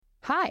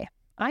Hi,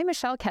 I'm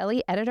Michelle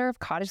Kelly, editor of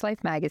Cottage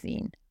Life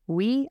magazine.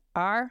 We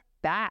are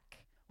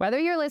back. Whether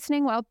you're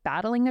listening while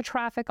battling the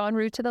traffic en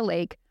route to the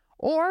lake,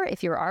 or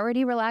if you're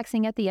already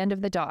relaxing at the end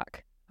of the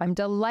dock, I'm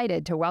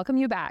delighted to welcome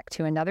you back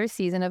to another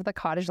season of the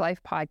Cottage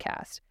Life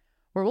podcast,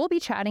 where we'll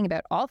be chatting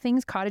about all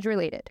things cottage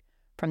related,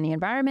 from the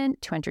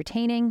environment to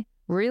entertaining,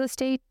 real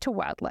estate to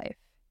wildlife.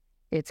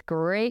 It's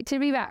great to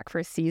be back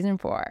for season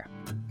 4.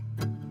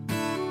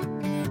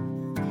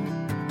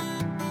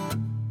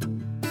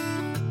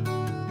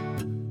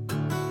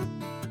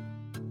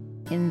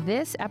 In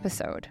this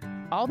episode,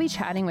 I'll be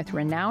chatting with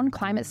renowned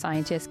climate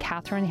scientist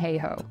Katharine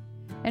Hayhoe.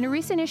 In a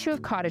recent issue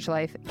of Cottage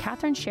Life,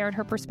 Katharine shared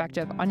her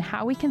perspective on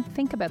how we can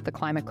think about the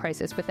climate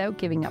crisis without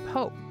giving up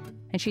hope,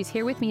 and she's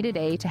here with me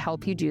today to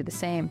help you do the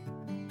same.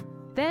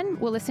 Then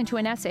we'll listen to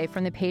an essay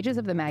from the pages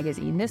of the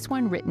magazine, this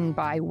one written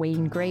by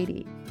Wayne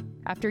Grady.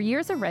 After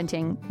years of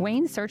renting,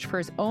 Wayne's search for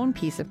his own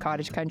piece of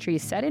cottage country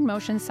set in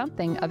motion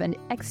something of an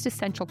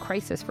existential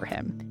crisis for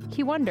him.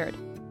 He wondered,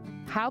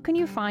 how can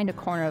you find a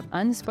corner of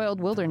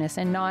unspoiled wilderness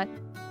and not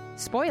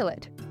spoil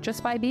it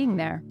just by being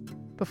there?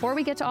 Before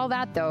we get to all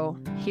that, though,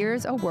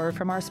 here's a word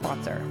from our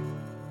sponsor.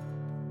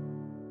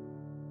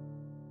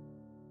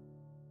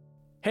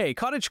 Hey,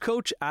 cottage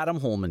coach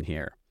Adam Holman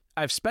here.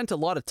 I've spent a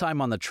lot of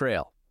time on the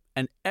trail,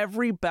 and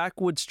every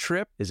backwoods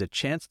trip is a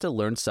chance to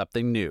learn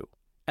something new.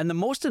 And the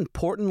most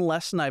important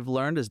lesson I've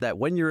learned is that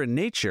when you're in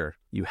nature,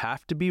 you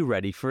have to be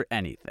ready for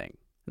anything.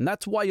 And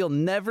that's why you'll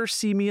never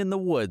see me in the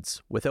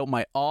woods without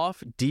my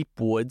Off Deep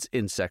Woods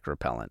insect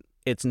repellent.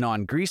 It's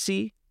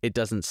non-greasy, it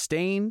doesn't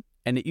stain,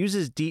 and it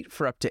uses DEET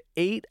for up to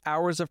 8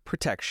 hours of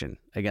protection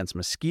against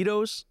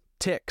mosquitoes,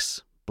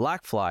 ticks,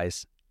 black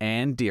flies,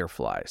 and deer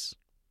flies.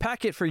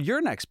 Pack it for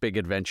your next big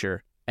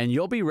adventure, and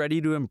you'll be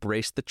ready to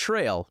embrace the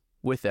trail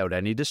without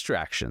any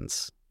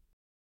distractions.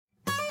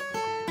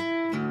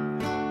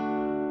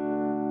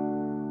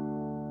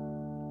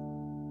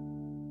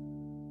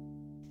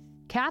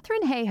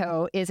 Katharine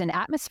Hayhoe is an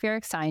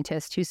atmospheric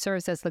scientist who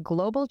serves as the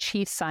global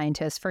chief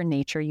scientist for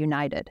Nature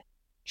United.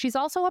 She's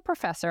also a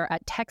professor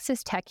at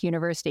Texas Tech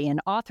University and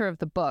author of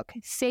the book,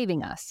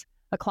 Saving Us,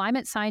 A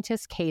Climate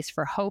Scientist's Case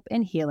for Hope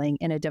and Healing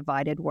in a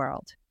Divided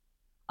World.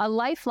 A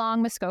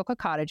lifelong Muskoka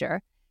cottager,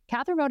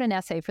 Katharine wrote an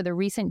essay for the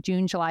recent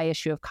June-July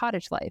issue of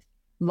Cottage Life,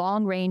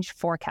 Long Range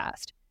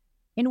Forecast,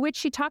 in which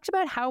she talked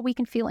about how we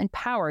can feel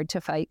empowered to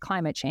fight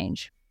climate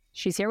change.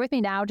 She's here with me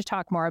now to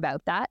talk more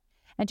about that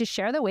and to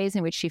share the ways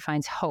in which she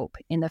finds hope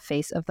in the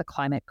face of the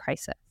climate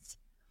crisis.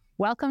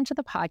 Welcome to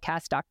the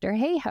podcast, Dr.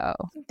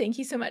 Hayhoe. Thank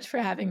you so much for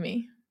having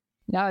me.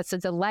 No, it's a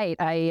delight.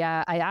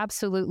 I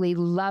absolutely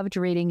loved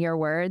reading your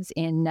words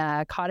in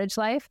Cottage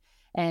Life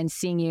and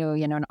seeing you,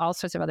 in all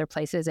sorts of other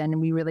places.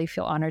 And we really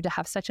feel honored to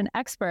have such an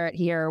expert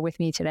here with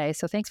me today.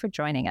 So thanks for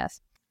joining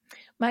us.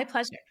 My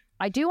pleasure.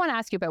 I do want to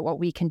ask you about what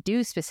we can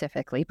do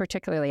specifically,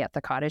 particularly at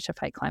the cottage, to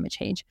fight climate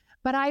change.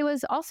 But I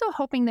was also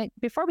hoping that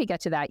before we get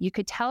to that, you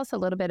could tell us a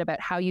little bit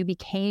about how you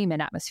became an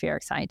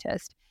atmospheric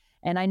scientist.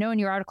 And I know in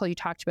your article, you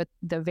talked about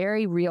the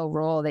very real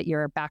role that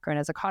your background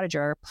as a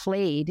cottager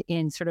played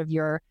in sort of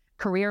your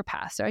career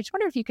path. So I just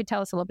wonder if you could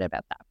tell us a little bit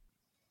about that.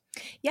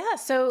 Yeah.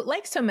 So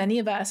like so many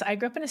of us, I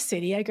grew up in a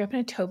city. I grew up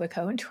in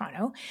Etobicoke in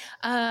Toronto,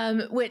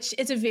 which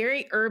is a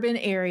very urban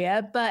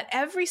area. But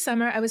every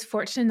summer I was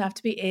fortunate enough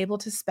to be able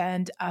to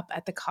spend up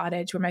at the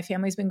cottage where my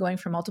family's been going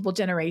for multiple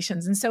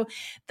generations. And so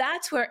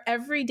that's where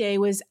every day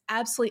was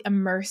absolutely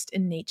immersed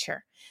in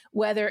nature,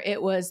 whether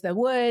it was the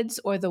woods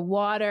or the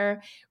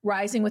water,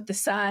 rising with the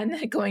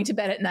sun, going to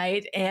bed at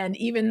night, and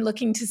even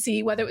looking to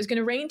see whether it was going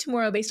to rain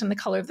tomorrow based on the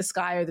color of the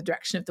sky or the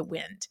direction of the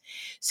wind.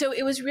 So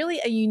it was really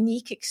a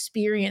unique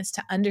experience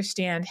to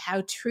understand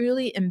how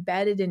truly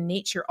embedded in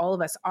nature all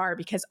of us are,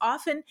 because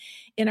often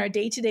in our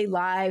day-to-day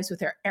lives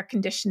with our air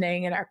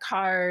conditioning and our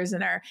cars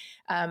and our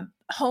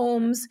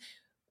homes,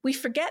 we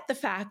forget the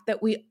fact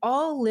that we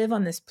all live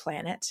on this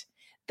planet,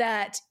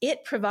 that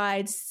it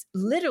provides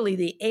literally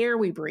the air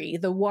we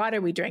breathe, the water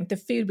we drink, the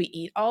food we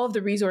eat, all of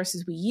the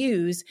resources we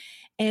use,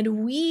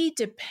 and we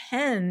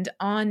depend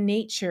on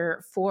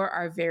nature for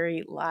our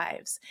very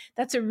lives.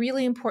 That's a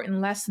really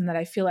important lesson that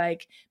I feel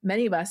like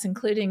many of us,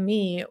 including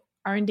me,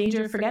 are in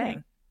danger of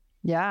forgetting.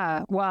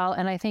 Yeah, well,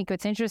 and I think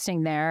what's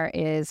interesting there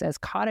is as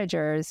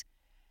cottagers,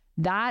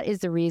 that is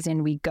the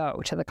reason we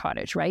go to the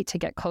cottage, right? To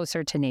get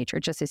closer to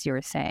nature, just as you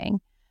were saying.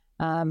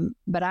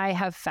 But I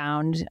have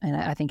found, and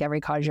I think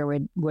every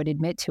cottager would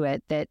admit to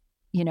it, that,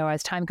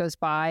 as time goes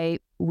by,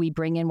 we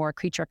bring in more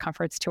creature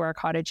comforts to our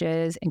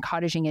cottages, and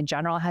cottaging in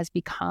general has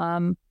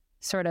become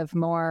sort of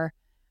more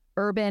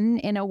urban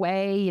in a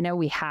way.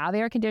 We have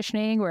air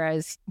conditioning,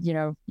 whereas,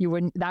 you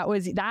wouldn't,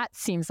 that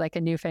seems like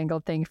a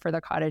newfangled thing for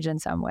the cottage in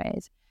some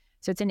ways.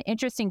 So it's an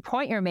interesting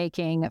point you're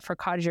making for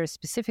cottagers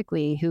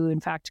specifically, who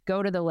in fact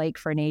go to the lake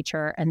for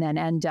nature and then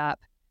end up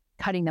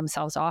cutting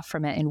themselves off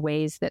from it in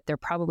ways that they're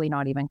probably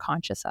not even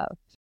conscious of.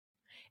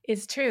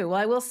 It's true. Well,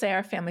 I will say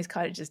our family's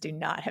cottages do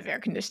not have air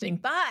conditioning,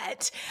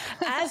 but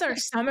as our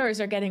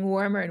summers are getting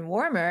warmer and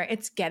warmer,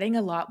 it's getting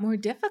a lot more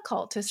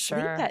difficult to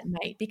sleep at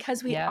night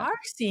because we are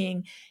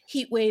seeing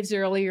heat waves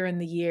earlier in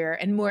the year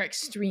and more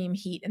extreme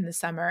heat in the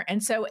summer.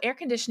 And so air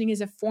conditioning is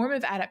a form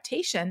of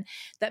adaptation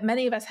that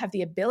many of us have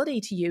the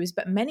ability to use,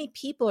 but many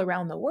people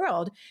around the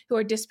world who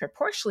are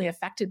disproportionately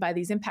affected by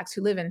these impacts,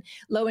 who live in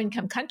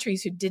low-income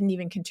countries who didn't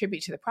even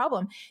contribute to the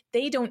problem,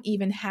 they don't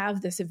even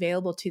have this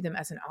available to them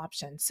as an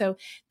option. So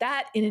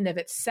that in and of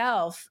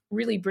itself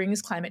really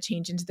brings climate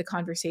change into the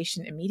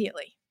conversation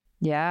immediately.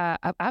 Yeah,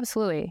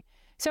 absolutely.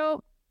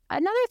 So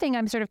another thing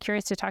I'm sort of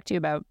curious to talk to you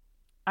about,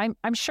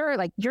 I'm sure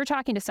like you're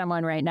talking to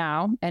someone right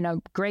now, and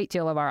a great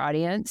deal of our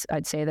audience,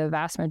 I'd say the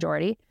vast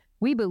majority,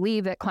 we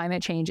believe that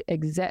climate change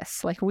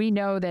exists. Like we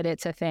know that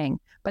it's a thing,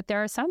 but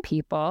there are some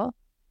people,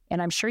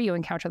 and I'm sure you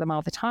encounter them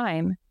all the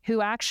time,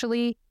 who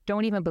actually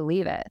don't even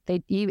believe it.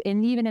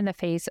 Even in the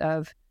face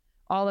of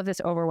all of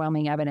this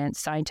overwhelming evidence,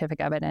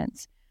 scientific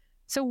evidence.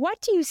 So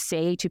what do you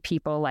say to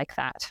people like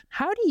that?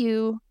 How do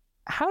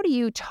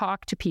you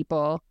talk to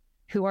people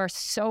who are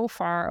so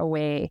far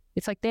away?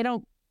 It's like they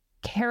don't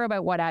care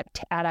about what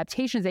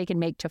adaptations they can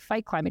make to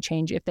fight climate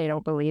change if they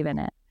don't believe in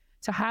it.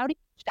 So how do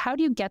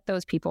you get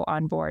those people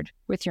on board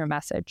with your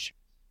message?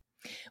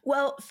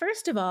 Well,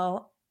 first of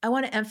all, I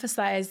want to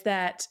emphasize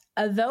that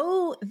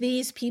although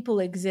these people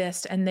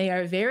exist and they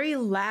are very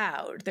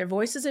loud, their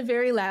voices are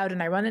very loud,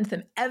 and I run into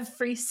them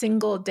every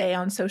single day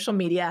on social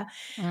media.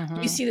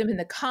 You see them in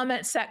the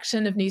comment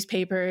section of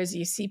newspapers.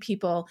 You see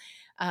people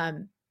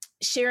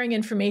sharing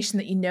information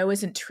that you know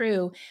isn't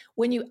true.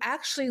 When you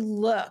actually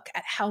look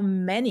at how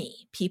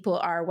many people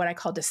are what I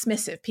call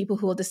dismissive, people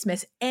who will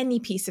dismiss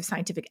any piece of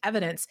scientific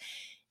evidence,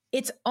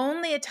 it's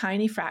only a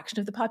tiny fraction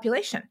of the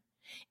population.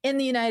 In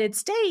the United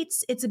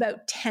States, it's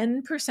about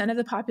 10% of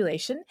the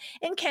population.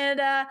 In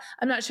Canada,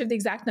 I'm not sure of the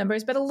exact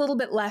numbers, but a little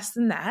bit less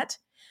than that.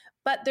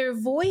 But their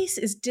voice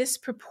is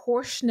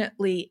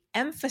disproportionately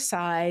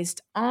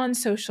emphasized on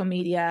social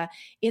media,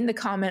 in the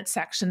comment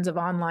sections of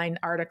online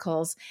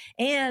articles,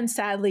 and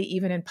sadly,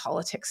 even in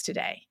politics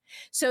today.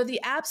 So the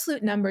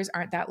absolute numbers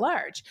aren't that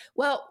large.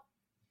 Well,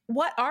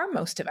 what are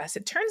most of us?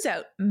 It turns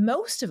out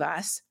most of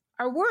us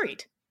are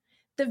worried.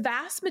 The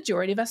vast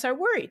majority of us are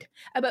worried.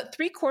 About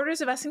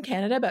 3/4 of us in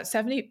Canada, about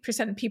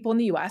 70% of people in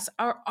the US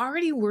are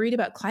already worried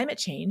about climate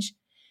change,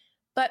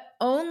 but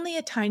only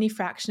a tiny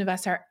fraction of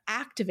us are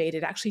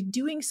activated, actually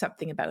doing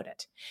something about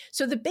it.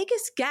 So the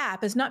biggest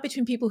gap is not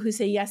between people who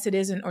say, yes, it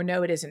isn't, or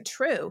no, it isn't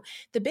true.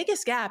 The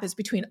biggest gap is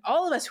between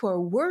all of us who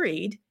are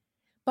worried,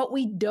 but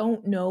we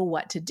don't know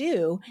what to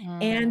do,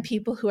 and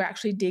people who are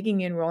actually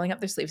digging in, rolling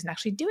up their sleeves and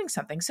actually doing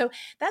something. So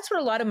that's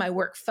what a lot of my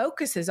work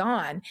focuses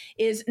on,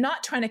 is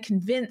not trying to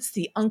convince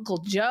the Uncle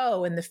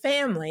Joe in the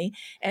family.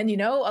 And,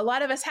 a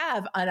lot of us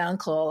have an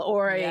uncle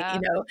or a,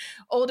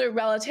 older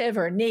relative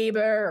or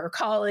neighbor or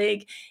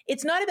colleague.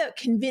 It's not about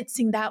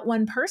convincing that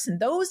one person.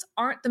 Those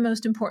aren't the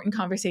most important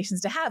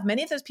conversations to have.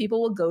 Many of those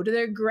people will go to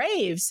their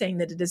graves saying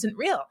that it isn't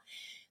real.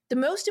 The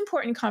most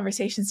important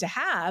conversations to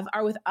have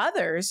are with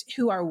others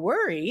who are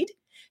worried,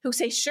 who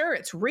say, sure,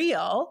 it's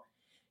real.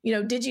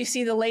 Did you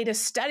see the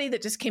latest study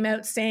that just came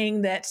out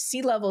saying that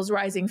sea levels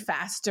rising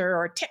faster,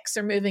 or ticks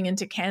are moving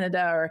into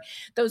Canada, or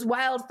those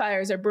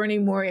wildfires are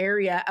burning more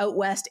area out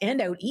west and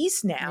out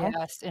east now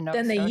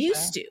than they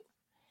used to?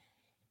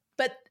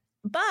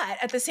 But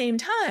at the same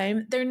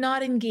time, they're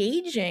not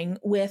engaging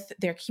with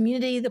their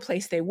community, the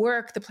place they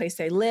work, the place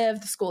they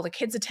live, the school the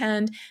kids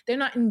attend. They're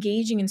not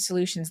engaging in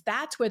solutions.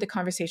 That's where the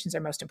conversations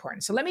are most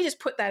important. So let me just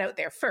put that out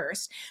there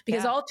first,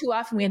 because all too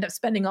often we end up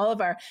spending all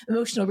of our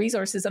emotional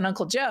resources on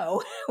Uncle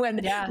Joe when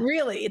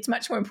really it's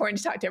much more important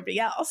to talk to everybody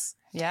else.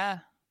 Yeah.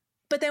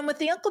 But then with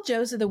the Uncle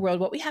Joes of the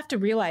world, what we have to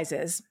realize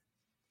is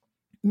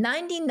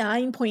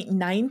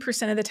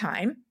 99.9% of the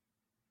time,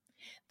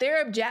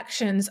 their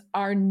objections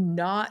are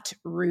not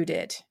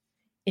rooted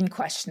in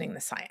questioning the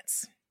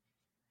science.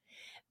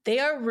 They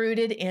are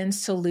rooted in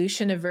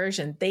solution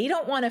aversion. They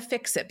don't want to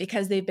fix it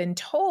because they've been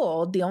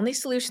told the only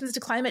solutions to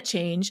climate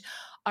change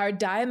are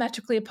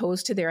diametrically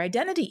opposed to their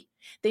identity.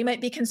 They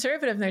might be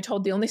conservative and they're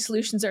told the only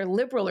solutions are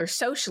liberal or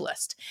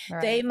socialist.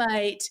 Right. They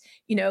might,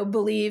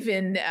 believe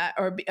in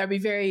or be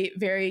very,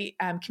 very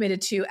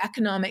committed to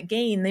economic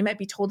gain. They might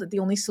be told that the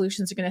only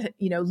solutions are going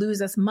to,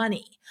 lose us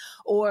money.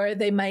 Or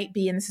they might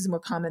be, and this is more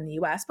common in the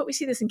US, but we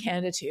see this in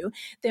Canada too,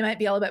 they might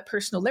be all about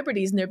personal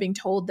liberties, and they're being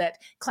told that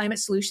climate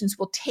solutions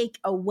will take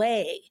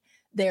away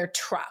their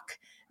truck,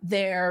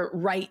 their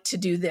right to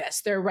do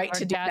this, their right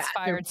to do that.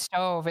 Gas-fired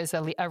stove is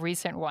a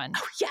recent one.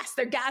 Oh, yes,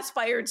 their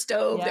gas-fired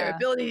stove, their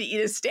ability to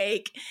eat a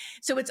steak.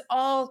 So it's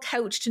all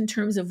couched in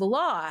terms of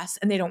loss,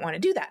 and they don't want to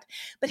do that.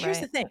 But here's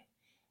the thing.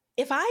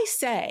 If I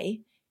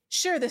say,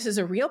 sure, this is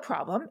a real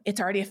problem, it's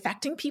already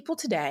affecting people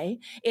today,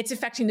 it's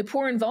affecting the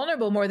poor and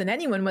vulnerable more than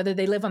anyone, whether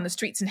they live on the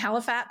streets in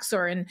Halifax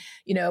or in,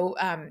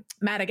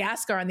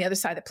 Madagascar on the other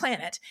side of the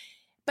planet,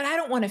 but I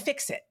don't want to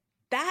fix it.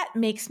 that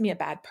makes me a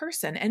bad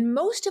person. And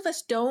most of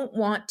us don't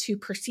want to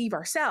perceive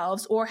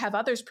ourselves or have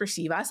others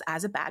perceive us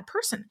as a bad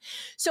person.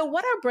 So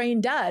what our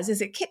brain does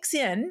is it kicks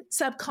in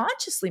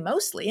subconsciously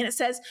mostly, and it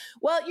says,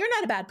 well, you're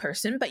not a bad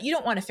person, but you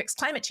don't want to fix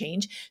climate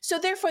change. So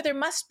therefore there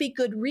must be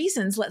good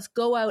reasons. Let's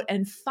go out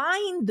and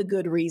find the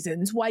good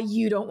reasons why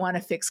you don't want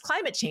to fix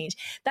climate change.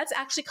 That's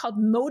actually called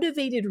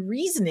motivated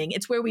reasoning.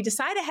 It's where we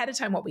decide ahead of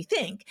time what we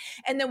think.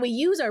 And then we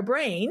use our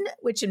brain,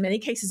 which in many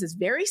cases is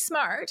very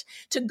smart,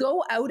 to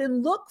go out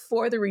and look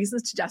for the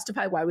reasons to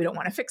justify why we don't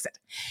want to fix it.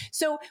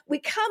 So we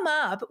come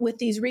up with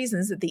these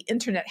reasons that the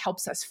internet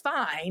helps us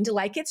find,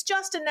 like it's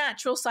just a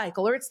natural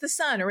cycle, or it's the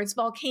sun, or it's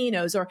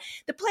volcanoes, or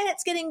the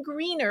planet's getting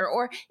greener,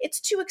 or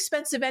it's too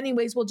expensive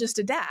anyways, we'll just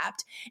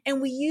adapt.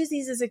 And we use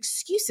these as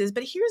excuses.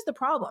 But here's the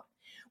problem.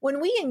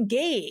 When we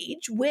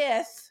engage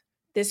with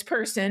this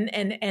person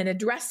and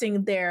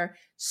addressing their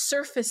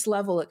surface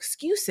level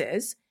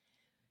excuses,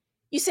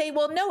 you say,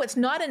 well, no, it's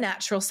not a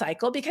natural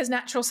cycle because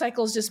natural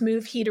cycles just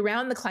move heat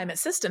around the climate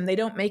system. They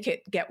don't make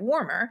it get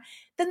warmer.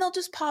 Then they'll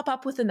just pop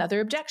up with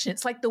another objection.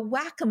 It's like the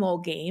whack-a-mole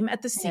game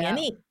at the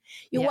CNE. Yeah.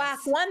 You whack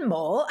one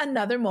mole,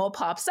 another mole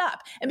pops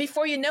up. And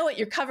before you know it,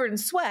 you're covered in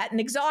sweat and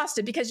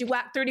exhausted because you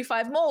whacked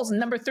 35 moles and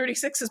number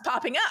 36 is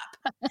popping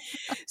up.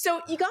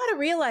 So you got to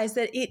realize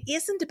that it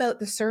isn't about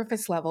the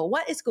surface level.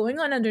 What is going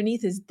on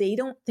underneath is they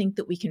don't think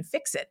that we can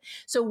fix it.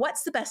 So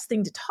what's the best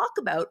thing to talk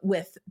about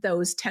with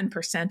those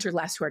 10% or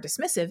less who are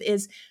dismissive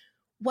is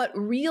what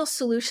real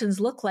solutions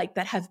look like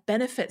that have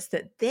benefits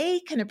that they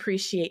can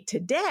appreciate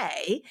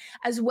today,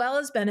 as well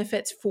as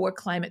benefits for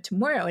climate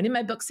tomorrow. And in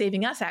my book,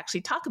 Saving Us, I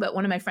actually talk about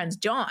one of my friends,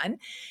 John,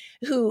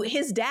 who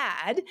his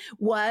dad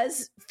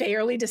was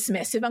fairly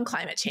dismissive on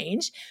climate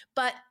change,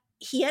 but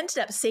he ended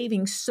up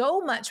saving so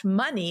much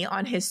money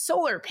on his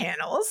solar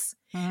panels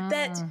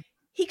that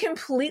he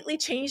completely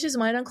changed his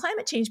mind on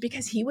climate change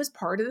because he was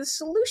part of the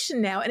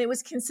solution now. And it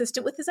was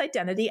consistent with his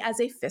identity as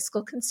a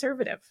fiscal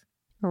conservative.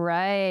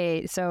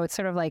 Right. So it's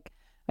sort of like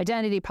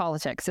identity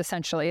politics,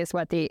 essentially, is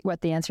what the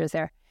answer is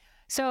there.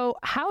 So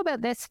how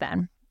about this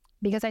then?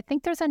 Because I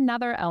think there's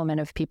another element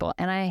of people,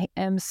 and I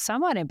am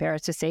somewhat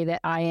embarrassed to say that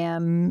I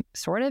am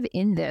sort of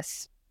in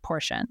this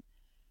portion.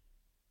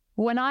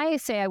 When I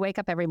say I wake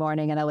up every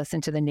morning and I listen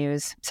to the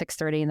news,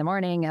 6:30 in the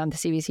morning on the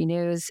CBC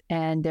News,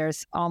 and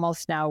there's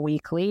almost now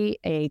weekly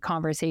a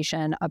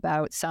conversation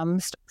about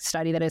some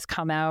study that has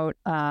come out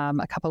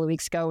a couple of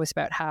weeks ago was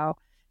about how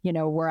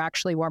we're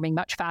actually warming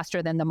much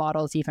faster than the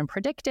models even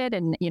predicted.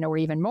 And, we're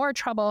even more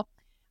trouble.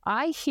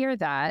 I hear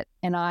that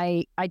and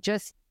I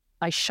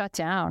shut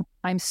down.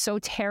 I'm so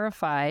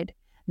terrified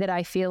that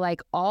I feel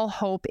like all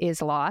hope is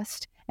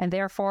lost. And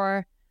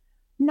therefore,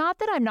 not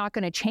that I'm not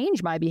going to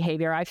change my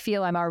behavior. I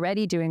feel I'm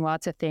already doing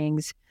lots of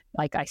things.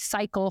 Like I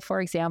cycle, for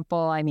example.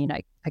 I mean,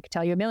 I could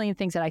tell you a million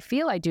things that I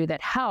feel I do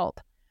that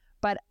help.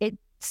 But it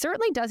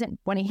certainly doesn't,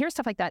 when I hear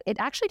stuff like that, it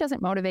actually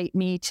doesn't motivate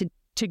me to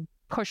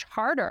push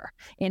harder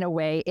in a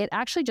way. It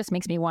actually just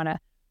makes me want to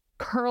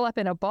curl up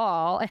in a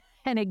ball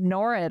and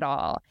ignore it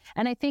all.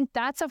 And I think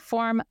that's a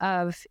form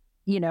of,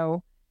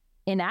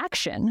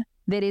 inaction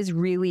that is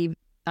really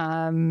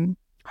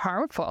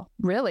harmful,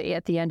 really,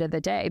 at the end of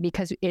the day,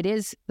 because it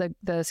is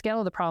the scale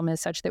of the problem is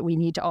such that we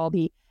need to all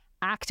be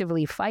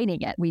actively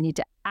fighting it. We need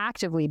to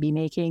actively be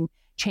making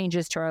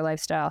changes to our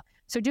lifestyle.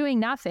 So doing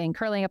nothing,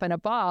 curling up in a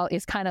ball,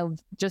 is kind of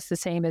just the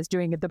same as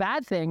doing the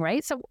bad thing,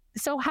 right? So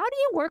how do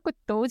you work with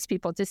those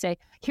people to say,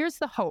 here's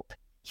the hope,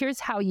 here's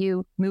how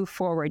you move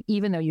forward,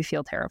 even though you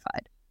feel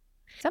terrified?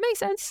 Does that make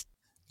sense?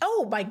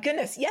 Oh my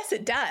goodness. Yes,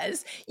 it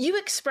does. You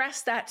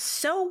expressed that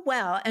so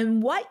well.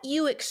 And what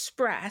you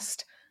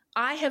expressed,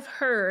 I have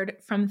heard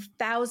from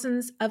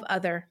thousands of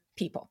other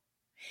people.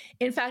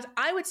 In fact,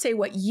 I would say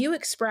what you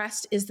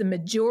expressed is the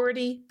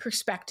majority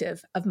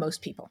perspective of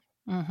most people.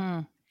 Mm-hmm.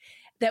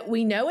 That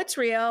we know it's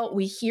real,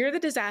 we hear the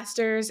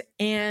disasters,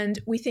 and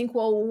we think,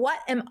 well, what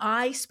am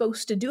I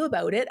supposed to do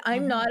about it?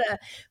 I'm not a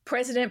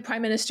president,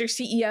 prime minister,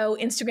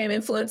 CEO, Instagram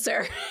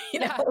influencer,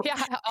 Yeah,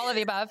 all of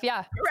the above.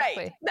 Yeah,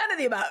 exactly. Right. None of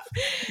the above.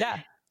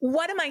 Yeah.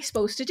 What am I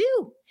supposed to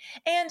do?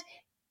 And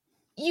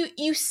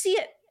you see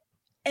it.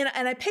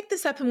 And I picked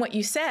this up in what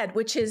you said,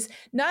 which is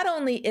not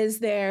only is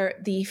there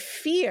the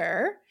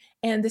fear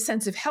and the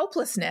sense of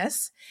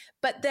helplessness,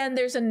 but then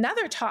there's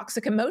another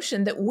toxic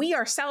emotion that we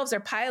ourselves are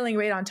piling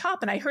right on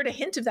top. And I heard a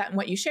hint of that in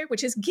what you shared,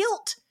 which is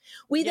guilt.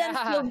 We then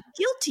feel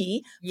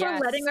guilty for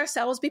letting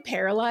ourselves be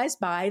paralyzed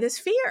by this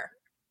fear.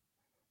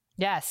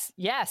 Yes,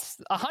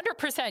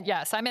 100%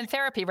 yes. I'm in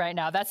therapy right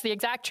now. That's the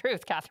exact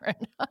truth,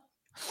 Catherine.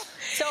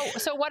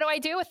 So what do I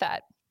do with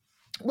that?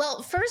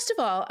 Well, first of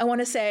all, I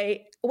want to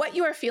say what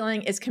you are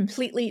feeling is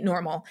completely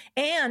normal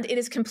and it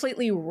is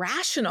completely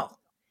rational.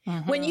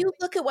 Mm-hmm. When you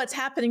look at what's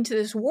happening to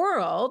this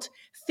world,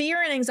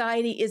 fear and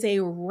anxiety is a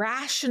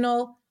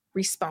rational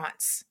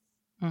response.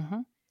 Mm-hmm.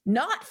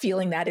 Not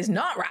feeling that is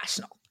not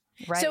rational.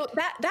 Right. So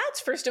that's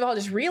first of all,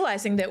 just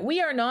realizing that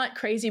we are not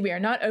crazy. We are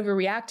not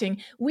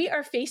overreacting. We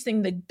are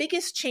facing the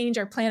biggest change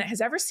our planet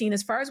has ever seen.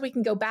 As far as we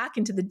can go back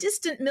into the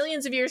distant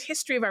millions of years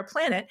history of our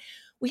planet,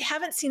 we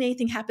haven't seen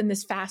anything happen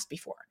this fast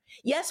before.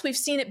 Yes, we've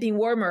seen it being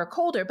warmer or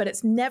colder, but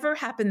it's never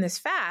happened this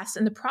fast.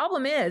 And the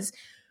problem is,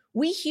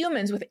 we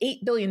humans with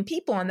 8 billion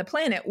people on the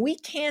planet, we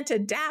can't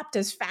adapt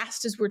as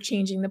fast as we're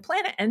changing the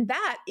planet. And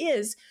that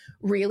is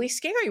really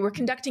scary. We're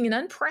conducting an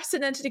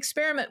unprecedented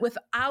experiment with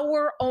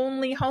our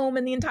only home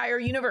in the entire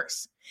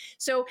universe.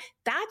 So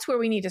that's where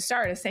we need to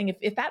start, is saying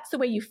if that's the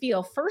way you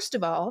feel, first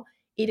of all,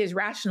 it is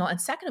rational. And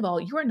second of all,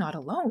 you are not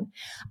alone.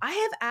 I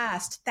have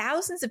asked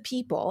thousands of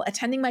people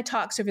attending my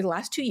talks over the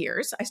last 2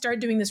 years. I started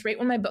doing this right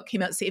when my book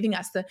came out, Saving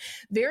Us. The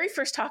very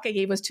first talk I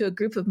gave was to a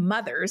group of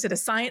mothers at a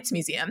science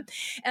museum.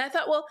 And I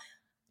thought, well,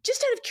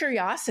 just out of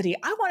curiosity,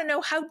 I want to know,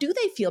 how do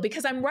they feel?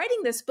 Because I'm writing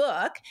this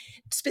book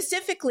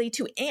specifically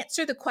to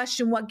answer the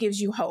question, what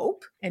gives you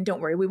hope? And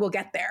don't worry, we will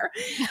get there.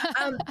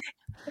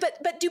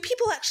 But do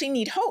people actually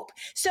need hope?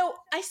 So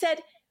I said,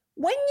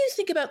 when you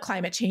think about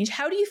climate change,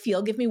 how do you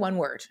feel? Give me one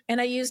word.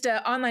 And I used an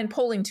online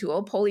polling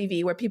tool,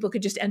 PollEV, where people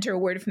could just enter a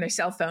word from their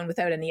cell phone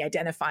without any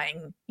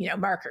identifying,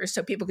 markers.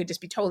 So people could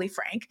just be totally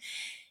frank.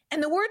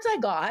 And the words I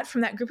got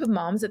from that group of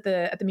moms at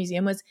the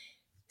museum was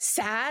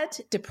sad,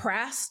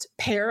 depressed,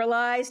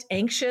 paralyzed,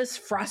 anxious,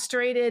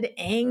 frustrated,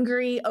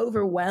 angry,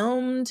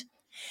 overwhelmed.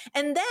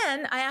 And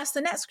then I asked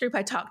the next group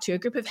I talked to, a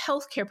group of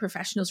healthcare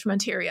professionals from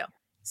Ontario,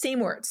 same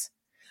words.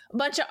 A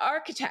bunch of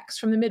architects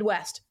from the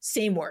Midwest,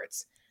 same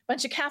words.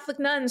 Bunch of Catholic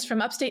nuns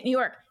from upstate New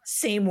York,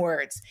 same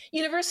words.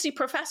 University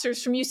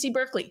professors from UC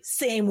Berkeley,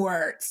 same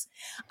words.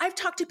 I've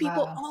talked to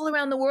people all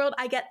around the world.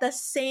 I get the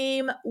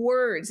same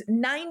words.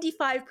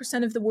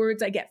 95% of the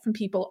words I get from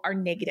people are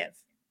negative.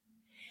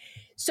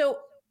 So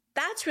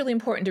that's really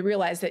important to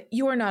realize, that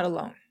you are not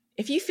alone.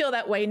 If you feel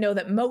that way, know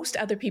that most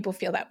other people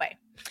feel that way.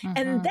 Mm-hmm.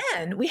 And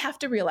then we have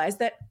to realize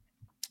that,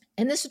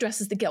 and this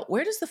addresses the guilt,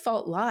 where does the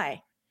fault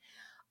lie?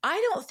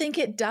 I don't think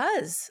it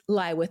does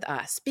lie with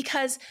us,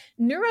 because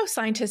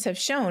neuroscientists have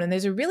shown, and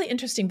there's a really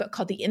interesting book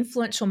called The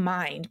Influential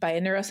Mind by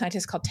a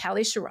neuroscientist called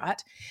Tali Sharot.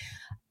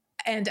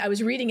 And I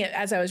was reading it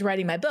as I was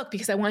writing my book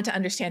because I wanted to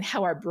understand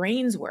how our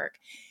brains work.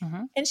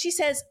 Mm-hmm. And she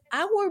says,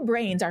 our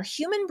brains, our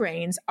human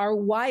brains, are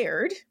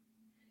wired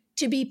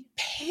to be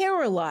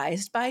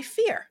paralyzed by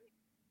fear.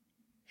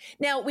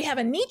 Now, we have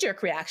a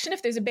knee-jerk reaction.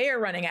 If there's a bear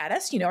running at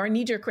us, our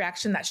knee-jerk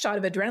reaction, that shot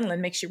of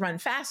adrenaline makes you run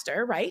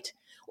faster, right?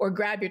 Or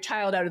grab your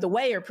child out of the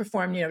way, or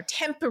perform,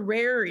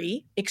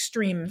 temporary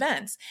extreme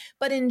events.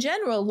 But in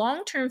general,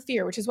 long-term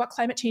fear, which is what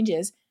climate change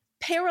is,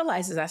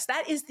 paralyzes us.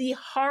 That is the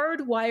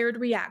hardwired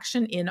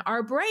reaction in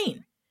our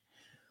brain.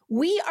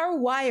 We are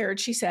wired,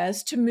 she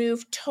says, to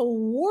move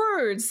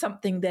towards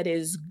something that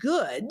is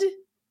good,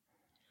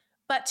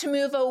 but to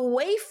move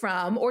away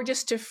from, or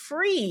just to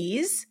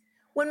freeze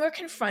when we're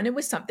confronted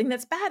with something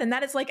that's bad. And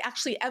that is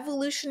actually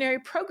evolutionary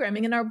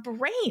programming in our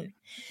brain.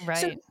 Right.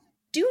 So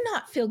do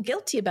not feel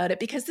guilty about it,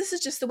 because this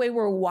is just the way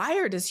we're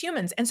wired as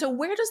humans. And so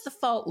where does the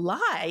fault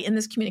lie in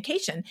this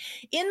communication?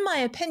 In my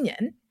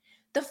opinion,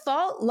 the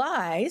fault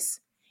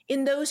lies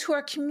in those who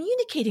are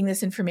communicating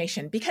this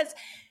information, because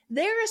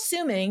they're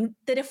assuming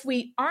that if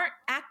we aren't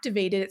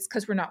activated, it's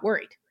because we're not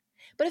worried.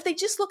 But if they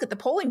just look at the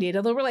polling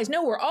data, they'll realize,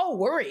 no, we're all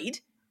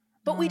worried,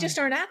 but we just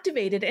aren't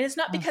activated. And it's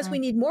not because we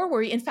need more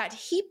worry. In fact,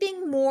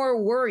 heaping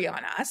more worry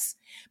on us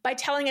by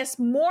telling us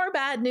more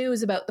bad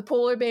news about the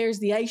polar bears,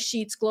 the ice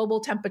sheets, global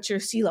temperature,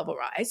 sea level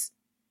rise,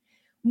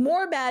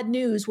 more bad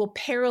news will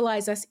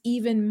paralyze us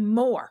even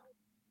more.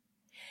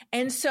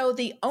 And so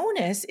the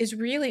onus is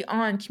really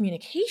on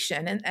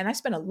communication. And I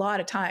spent a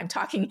lot of time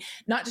talking,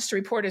 not just to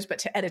reporters, but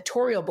to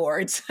editorial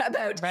boards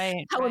about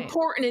how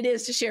important it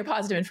is to share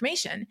positive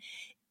information.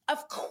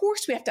 Of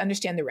course, we have to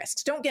understand the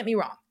risks. Don't get me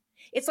wrong.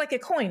 It's like a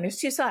coin. There's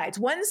two sides.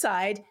 One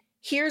side,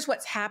 here's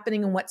what's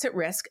happening and what's at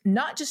risk,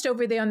 not just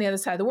over there on the other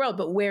side of the world,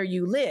 but where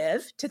you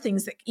live, to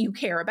things that you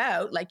care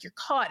about, like your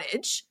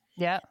cottage,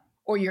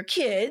 or your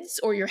kids,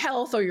 or your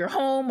health, or your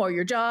home, or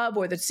your job,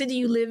 or the city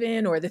you live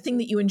in, or the thing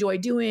that you enjoy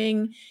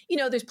doing.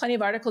 There's plenty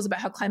of articles about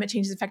how climate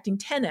change is affecting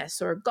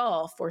tennis or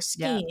golf or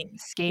skiing. Yeah.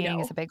 Skiing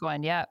is a big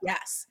one. Yeah.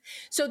 Yes.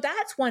 So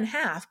that's one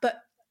half.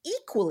 But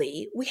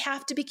equally, we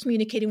have to be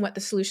communicating what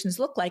the solutions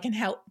look like and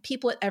how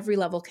people at every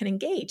level can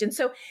engage. And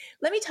so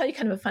let me tell you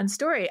kind of a fun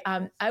story.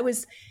 I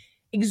was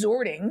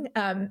exhorting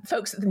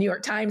folks at the New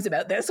York Times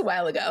about this a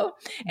while ago.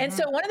 And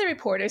so one of the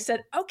reporters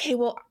said, okay,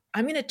 well,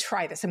 I'm going to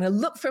try this. I'm going to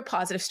look for a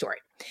positive story.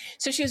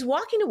 So she was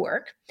walking to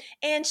work,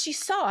 and she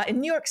saw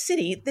in New York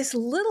City this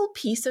little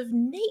piece of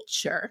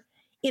nature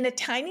in a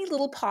tiny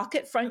little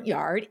pocket front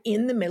yard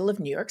in the middle of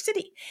New York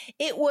City.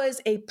 It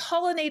was a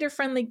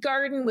pollinator-friendly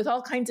garden with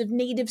all kinds of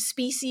native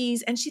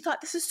species. And she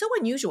thought, this is so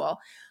unusual.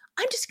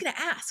 I'm just going to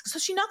ask. So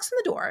she knocks on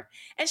the door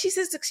and she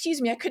says,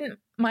 excuse me, I couldn't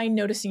mind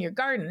noticing your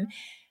garden.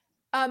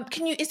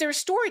 Is there a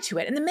story to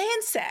it? And the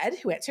man said,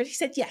 who answered, he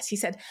said, yes. He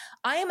said,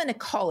 I am an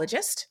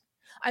ecologist.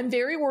 I'm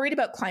very worried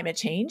about climate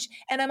change.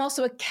 And I'm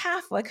also a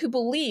Catholic who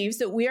believes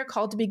that we are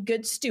called to be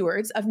good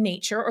stewards of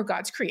nature or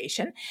God's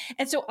creation.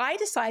 And so I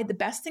decided the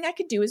best thing I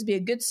could do is be a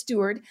good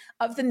steward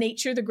of the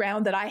nature, the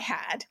ground that I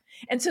had.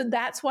 And so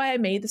that's why I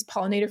made this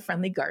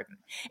pollinator-friendly garden.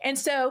 And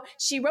so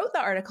she wrote the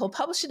article,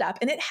 published it up,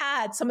 and it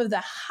had some of the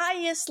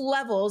highest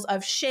levels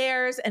of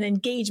shares and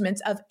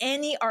engagements of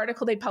any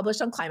article they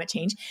published on climate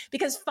change,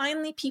 because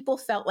finally people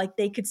felt like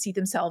they could see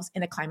themselves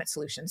in a climate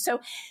solution. So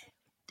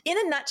in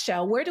a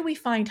nutshell, where do we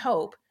find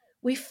hope?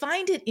 We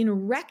find it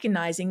in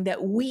recognizing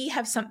that we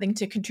have something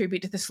to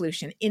contribute to the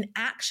solution. In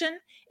action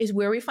is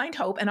where we find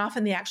hope, and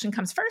often the action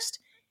comes first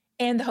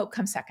and the hope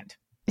comes second.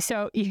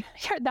 So you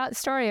heard that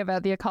story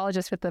about the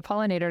ecologist with the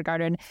pollinator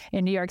garden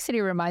in New York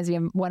City reminds me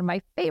of one of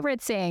my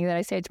favorite saying that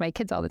I say to my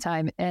kids all the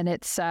time. And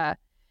it's, if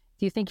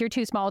you think you're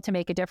too small to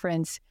make a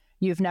difference,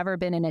 you've never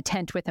been in a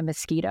tent with a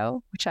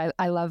mosquito, which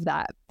I love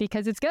that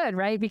because it's good,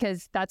 right?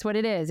 Because that's what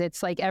it is.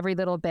 It's like every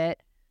little bit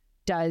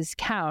does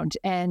count.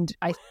 And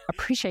I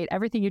appreciate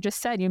everything you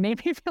just said. You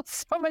made me feel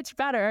so much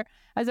better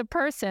as a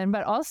person,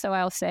 but also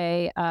I'll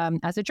say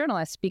as a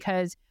journalist,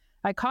 because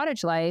at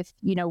Cottage Life,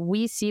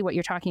 we see what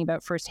you're talking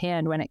about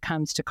firsthand when it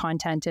comes to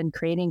content and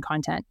creating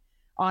content.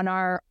 On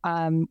our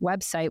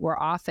website, we're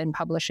often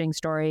publishing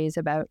stories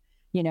about,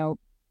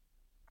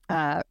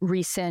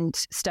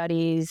 recent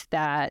studies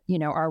that,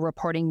 are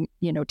reporting,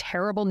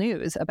 terrible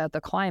news about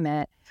the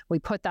climate. We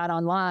put that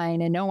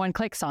online and no one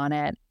clicks on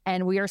it.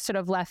 And we are sort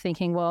of left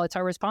thinking, well, it's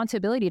our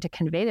responsibility to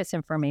convey this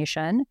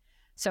information.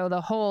 So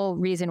the whole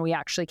reason we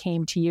actually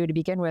came to you to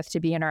begin with to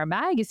be in our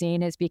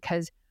magazine is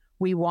because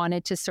we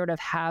wanted to sort of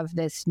have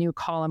this new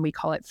column, we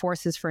call it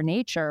Forces for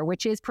Nature,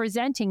 which is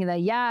presenting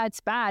that, yeah,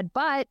 it's bad,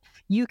 but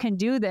you can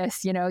do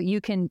this,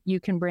 you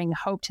can bring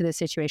hope to the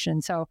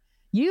situation. So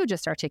you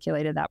just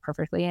articulated that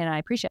perfectly, and I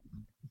appreciate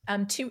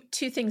it.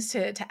 Two things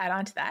to add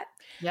on to that.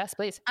 Yes,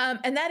 please.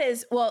 And that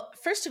is, well,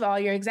 first of all,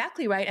 you're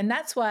exactly right. And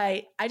that's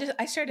why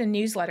I started a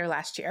newsletter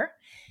last year.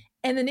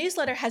 And the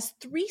newsletter has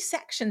 3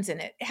 sections in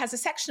it. It has a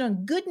section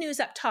on good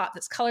news up top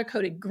that's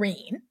color-coded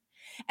green.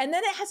 And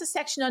then it has a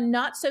section on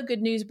not so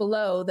good news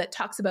below that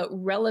talks about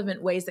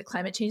relevant ways that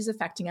climate change is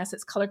affecting us.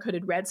 It's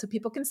color-coded red so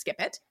people can skip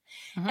it.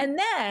 Mm-hmm. And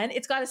then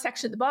it's got a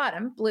section at the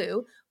bottom,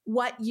 blue,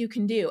 what you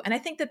can do. And I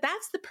think that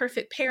that's the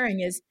perfect pairing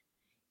is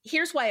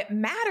here's why it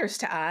matters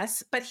to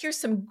us, but here's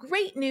some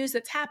great news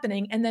that's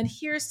happening. And then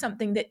here's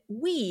something that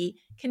we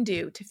can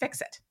do to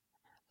fix it.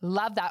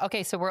 Love that.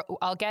 Okay, so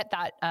I'll get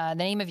that, the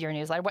name of your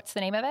newsletter. What's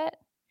the name of it?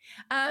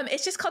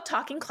 It's just called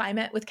Talking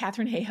Climate with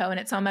Katharine Hayhoe, and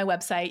it's on my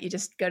website. You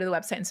just go to the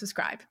website and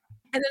subscribe.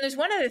 And then there's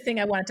one other thing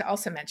I wanted to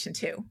also mention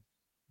too.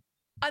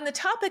 On the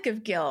topic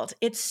of guilt,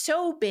 it's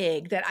so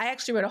big that I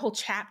actually wrote a whole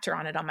chapter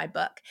on it on my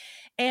book.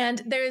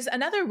 And there's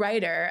another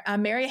writer,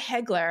 Mary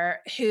Heglar,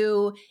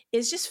 who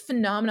is just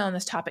phenomenal on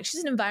this topic.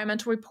 She's an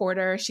environmental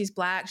reporter. She's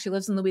Black. She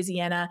lives in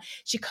Louisiana.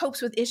 She copes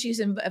with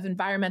issues of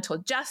environmental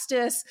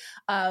justice,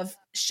 of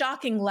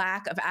shocking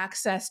lack of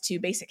access to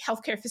basic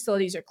healthcare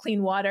facilities or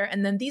clean water.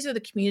 And then these are the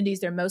communities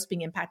that are most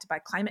being impacted by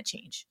climate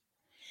change.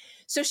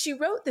 So she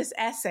wrote this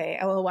essay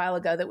a little while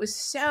ago that was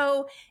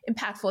so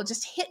impactful. It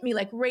just hit me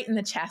like right in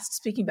the chest,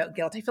 speaking about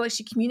guilt. I feel like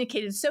she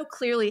communicated so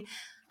clearly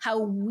how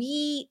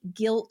we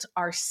guilt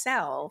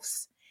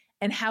ourselves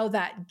and how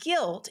that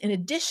guilt, in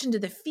addition to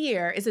the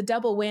fear, is a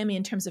double whammy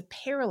in terms of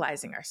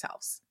paralyzing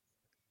ourselves.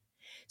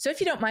 So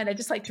if you don't mind, I'd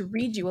just like to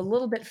read you a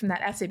little bit from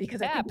that essay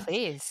because I think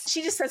please.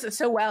 She just says it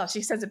so well.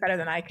 She says it better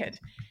than I could.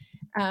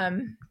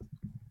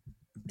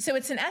 So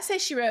it's an essay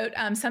she wrote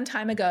some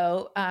time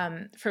ago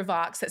for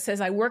Vox that says,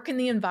 I work in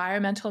the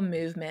environmental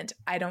movement.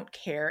 I don't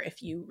care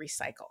if you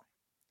recycle.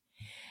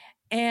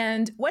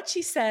 And what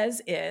she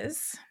says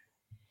is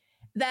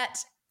that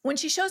when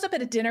she shows up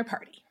at a dinner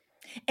party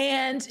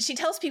and she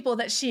tells people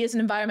that she is an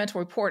environmental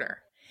reporter,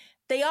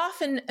 they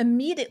often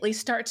immediately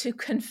start to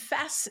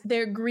confess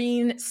their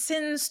green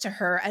sins to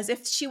her as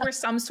if she were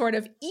some sort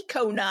of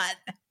eco-nut.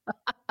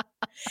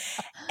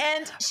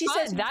 And she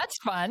says, that's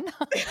fun.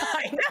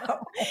 I know.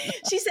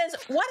 She says,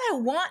 what I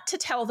want to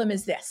tell them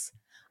is this.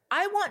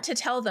 I want to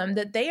tell them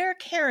that they are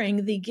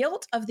carrying the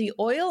guilt of the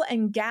oil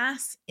and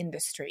gas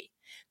industry,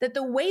 that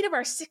the weight of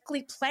our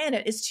sickly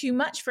planet is too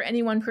much for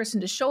any one person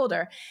to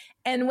shoulder.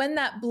 And when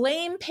that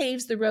blame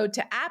paves the road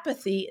to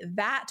apathy,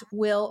 that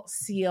will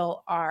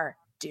seal our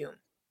doom.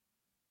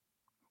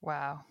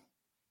 Wow.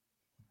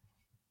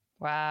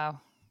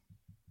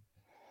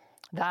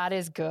 That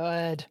is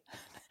good.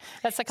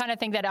 That's the kind of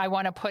thing that I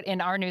want to put in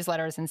our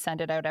newsletters and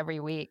send it out every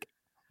week.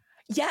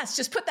 Yes,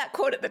 just put that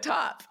quote at the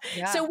top.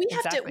 Yeah, so we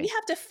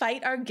have to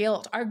fight our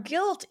guilt. Our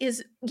guilt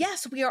is,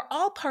 yes, we are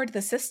all part of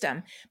the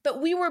system,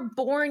 but we were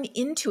born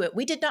into it.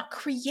 We did not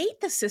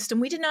create the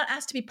system. We did not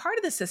ask to be part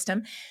of the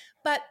system.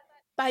 But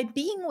by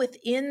being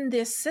within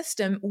this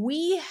system,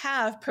 we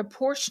have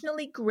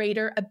proportionally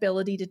greater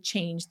ability to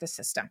change the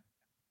system.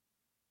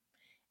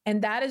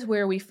 And that is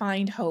where we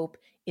find hope,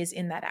 is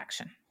in that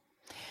action.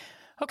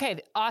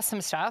 Okay,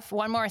 awesome stuff.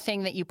 One more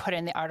thing that you put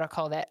in the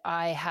article that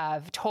I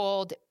have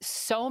told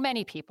so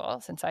many people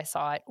since I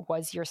saw it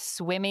was your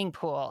swimming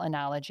pool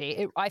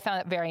analogy. I found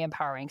it very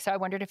empowering. So I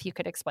wondered if you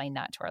could explain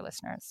that to our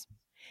listeners.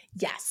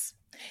 Yes.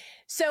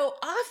 So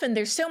often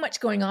there's so much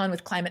going on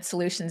with climate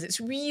solutions.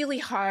 It's really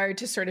hard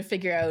to sort of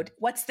figure out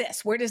what's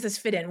this? Where does this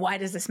fit in? Why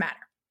does this matter?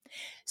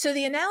 So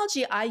the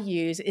analogy I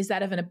use is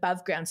that of an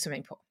above ground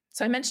swimming pool.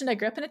 So I mentioned I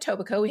grew up in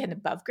Etobicoke. We had an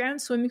above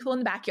ground swimming pool in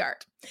the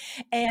backyard,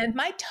 and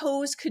my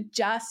toes could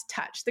just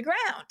touch the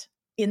ground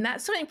in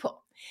that swimming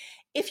pool.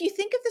 If you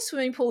think of the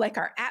swimming pool like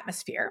our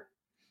atmosphere,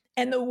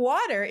 and the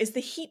water is the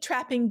heat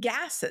trapping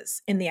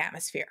gases in the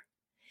atmosphere.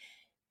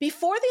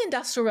 Before the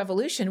Industrial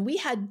Revolution, we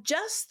had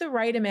just the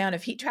right amount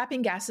of heat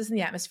trapping gases in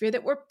the atmosphere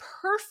that were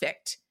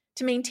perfect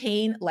to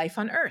maintain life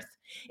on Earth.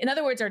 In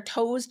other words, our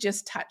toes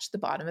just touched the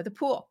bottom of the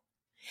pool.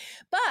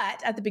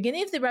 But at the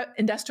beginning of the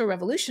Industrial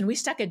Revolution, we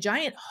stuck a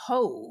giant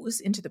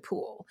hose into the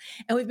pool,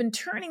 and we've been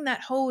turning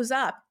that hose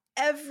up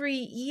every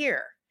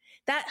year.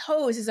 That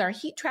hose is our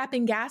heat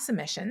trapping gas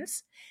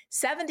emissions,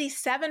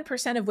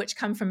 77% of which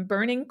come from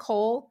burning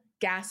coal,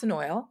 gas, and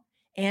oil,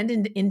 and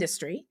in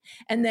industry.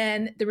 And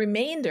then the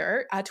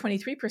remainder,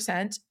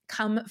 23%,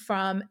 come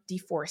from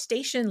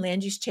deforestation,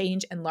 land use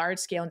change, and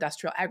large-scale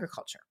industrial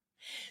agriculture.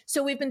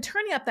 So we've been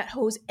turning up that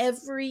hose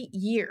every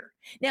year.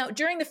 Now,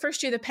 during the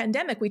first year of the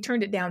pandemic, we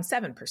turned it down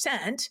 7%,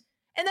 and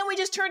then we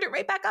just turned it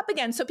right back up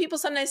again. So people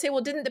sometimes say,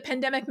 well, didn't the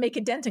pandemic make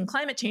a dent in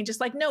climate change? It's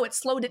like, no, it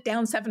slowed it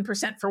down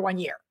 7% for 1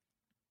 year.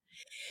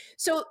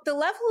 So the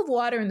level of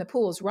water in the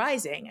pool is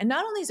rising. And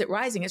not only is it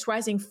rising, it's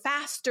rising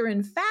faster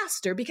and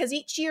faster because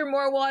each year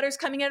more water is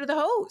coming out of the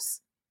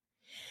hose.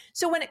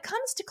 So when it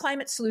comes to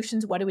climate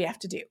solutions, what do we have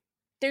to do?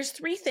 There's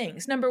 3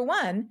 things. Number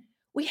 1,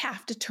 we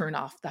have to turn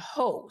off the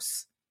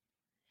hose.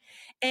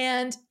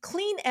 And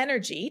clean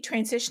energy,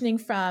 transitioning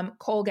from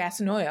coal, gas,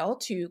 and oil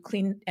to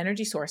clean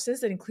energy sources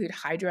that include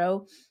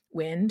hydro,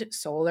 wind,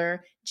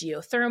 solar,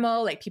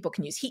 geothermal, like people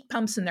can use heat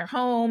pumps in their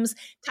homes,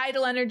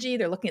 tidal energy,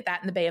 they're looking at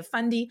that in the Bay of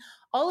Fundy.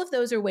 All of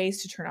those are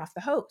ways to turn off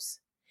the hose.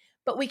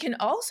 But we can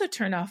also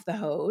turn off the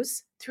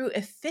hose through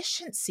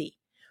efficiency.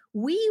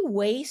 We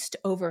waste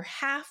over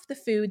half the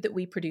food that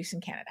we produce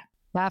in Canada.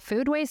 Yeah,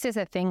 food waste is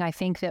a thing I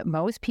think that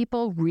most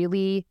people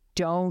really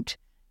don't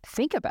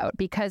think about,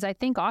 because I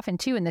think often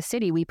too in the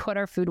city we put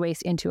our food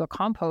waste into a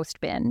compost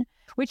bin,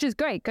 which is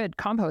great, good,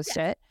 compost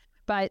it,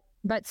 but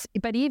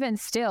even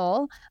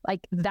still,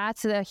 like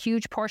that's a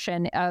huge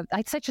portion of,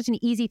 it's such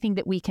an easy thing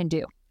that we can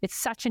do. It's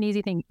such an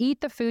easy thing.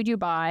 Eat the food you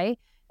buy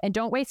and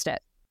don't waste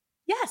it.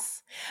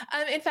 Yes.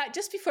 In fact,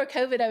 just before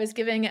COVID, I was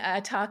giving a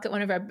talk at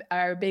one of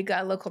our big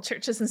local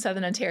churches in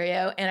Southern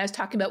Ontario, and I was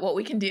talking about what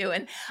we can do.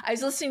 And I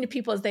was listening to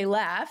people as they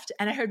left,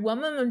 and I heard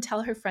one woman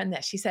tell her friend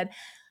this. She said,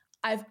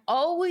 I've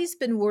always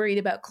been worried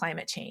about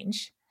climate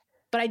change,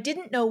 but I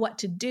didn't know what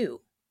to do.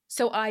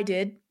 So I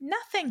did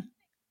nothing.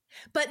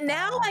 But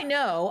now I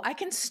know I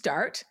can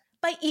start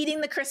by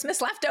eating the Christmas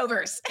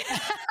leftovers. I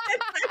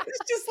was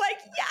just like,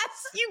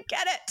 yes, you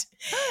get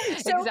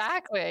it. So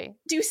exactly.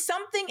 Do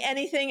something,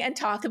 anything, and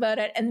talk about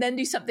it, and then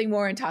do something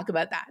more and talk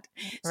about that.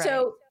 Right.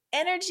 So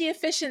energy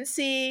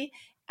efficiency,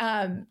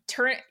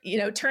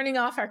 turning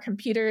off our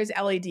computers,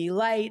 LED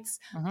lights,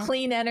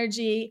 clean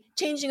energy,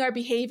 changing our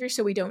behavior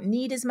so we don't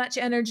need as much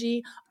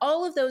energy.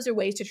 All of those are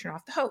ways to turn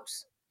off the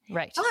hose.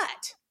 Right.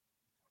 But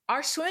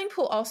our swimming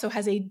pool also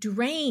has a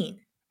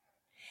drain.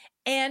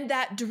 And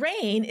that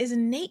drain is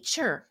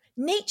nature.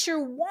 Nature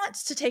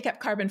wants to take up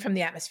carbon from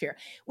the atmosphere.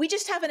 We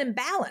just have an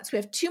imbalance. We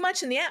have too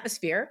much in the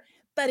atmosphere,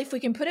 but if we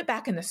can put it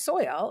back in the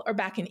soil or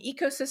back in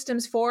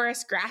ecosystems,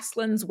 forests,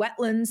 grasslands,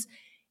 wetlands,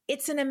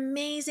 it's an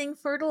amazing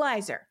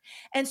fertilizer.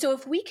 And so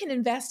if we can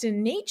invest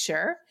in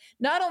nature,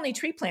 not only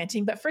tree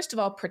planting, but first of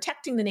all,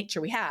 protecting the nature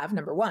we have,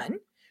 number 1,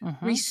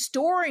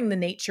 restoring the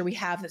nature we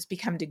have that's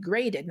become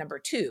degraded, number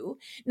 2.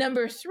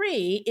 Number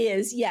 3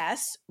 is,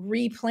 yes,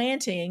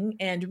 replanting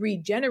and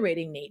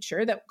regenerating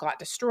nature that got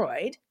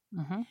destroyed.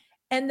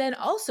 And then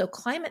also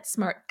climate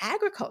smart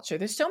agriculture.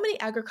 There's so many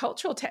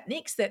agricultural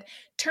techniques that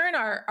turn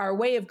our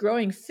way of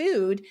growing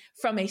food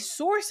from a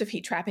source of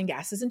heat trapping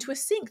gases into a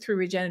sink through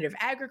regenerative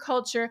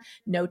agriculture,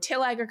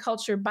 no-till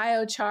agriculture,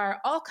 biochar,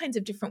 all kinds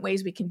of different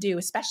ways we can do,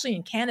 especially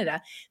in Canada.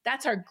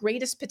 That's our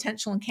greatest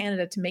potential in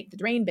Canada to make the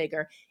drain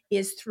bigger,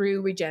 is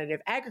through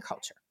regenerative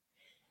agriculture.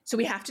 So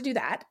we have to do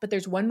that, but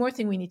there's one more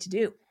thing we need to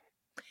do.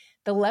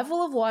 The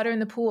level of water in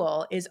the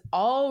pool is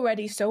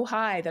already so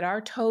high that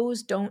our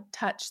toes don't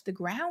touch the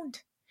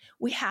ground.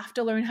 We have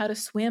to learn how to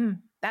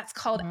swim. That's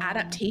called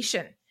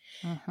adaptation.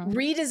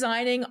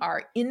 Redesigning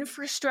our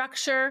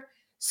infrastructure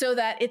so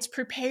that it's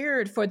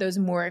prepared for those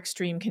more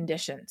extreme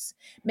conditions.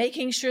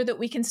 Making sure that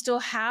we can still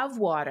have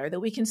water, that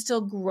we can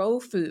still grow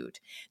food,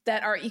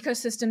 that our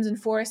ecosystems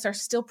and forests are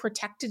still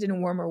protected in a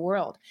warmer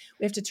world.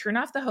 We have to turn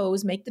off the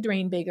hose, make the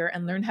drain bigger,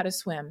 and learn how to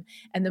swim.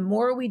 And the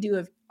more we do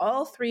of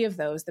all 3 of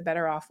those, the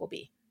better off we'll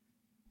be.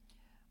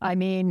 I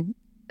mean,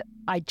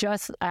 I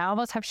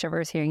almost have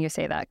shivers hearing you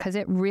say that, because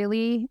it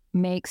really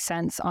makes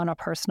sense on a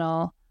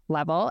personal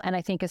level. And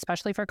I think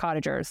especially for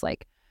cottagers,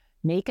 like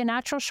make a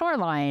natural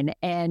shoreline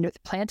and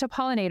plant a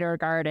pollinator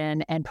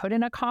garden and put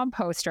in a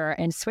composter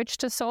and switch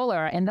to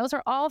solar. And those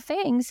are all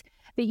things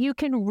that you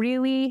can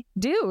really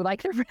do.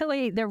 Like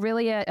they're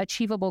really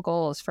achievable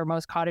goals for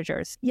most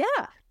cottagers. Yeah.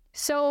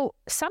 So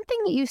something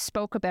that you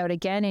spoke about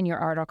again in your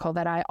article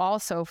that I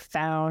also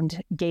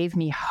found gave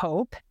me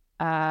hope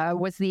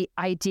was the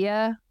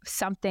idea of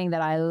something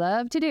that I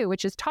love to do,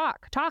 which is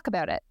talk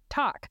about it.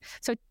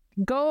 So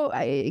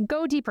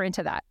go deeper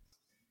into that.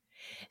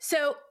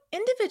 So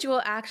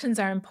individual actions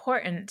are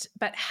important,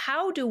 but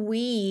how do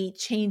we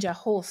change a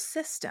whole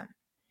system?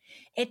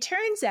 It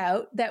turns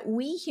out that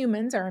we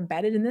humans are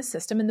embedded in this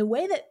system, and the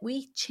way that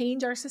we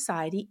change our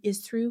society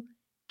is through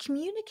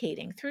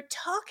communicating, through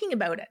talking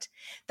about it.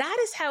 That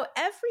is how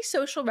every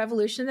social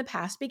revolution in the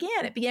past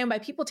began. It began by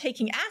people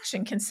taking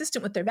action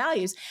consistent with their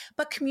values,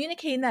 but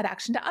communicating that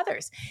action to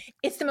others.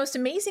 It's the most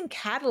amazing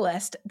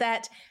catalyst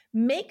that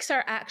makes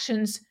our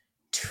actions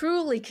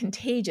truly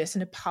contagious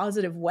in a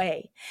positive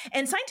way.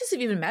 And scientists have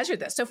even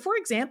measured this. So for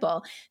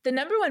example, the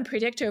number one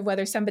predictor of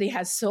whether somebody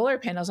has solar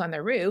panels on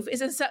their roof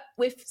is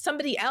if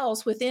somebody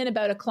else within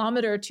about a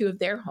kilometer or two of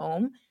their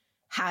home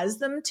has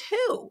them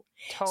too.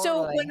 Totally.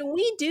 So when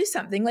we do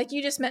something like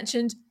you just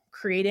mentioned,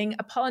 creating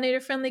a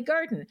pollinator-friendly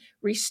garden,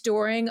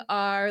 restoring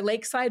our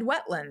lakeside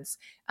wetlands,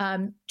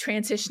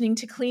 transitioning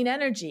to clean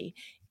energy,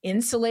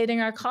 insulating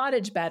our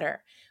cottage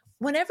better,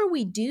 whenever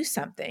we do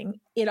something,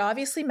 it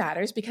obviously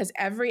matters because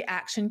every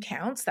action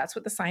counts. That's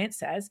what the science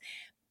says.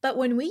 But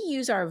when we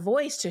use our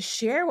voice to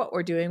share what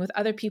we're doing with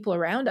other people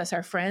around us,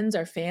 our friends,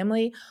 our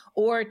family,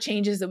 or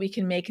changes that we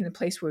can make in the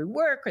place where we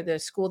work or the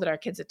school that our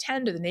kids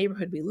attend or the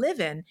neighborhood we live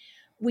in,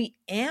 we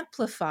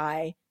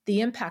amplify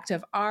the impact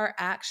of our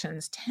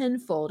actions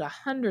tenfold,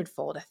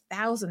 100-fold,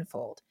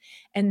 1,000-fold.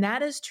 And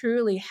that is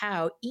truly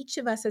how each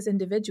of us as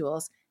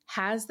individuals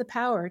has the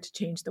power to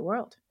change the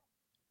world.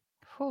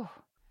 Whew.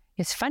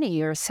 It's funny,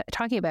 you were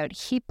talking about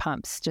heat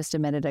pumps just a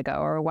minute ago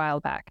or a while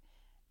back.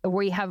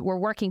 We're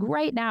working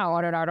right now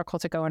on an article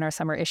to go in our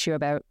summer issue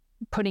about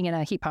putting in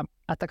a heat pump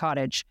at the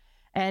cottage.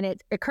 And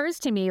it occurs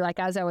to me, like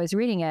as I was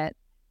reading it,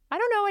 I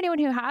don't know anyone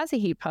who has a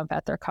heat pump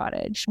at their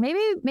cottage. Maybe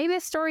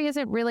this story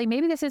isn't really,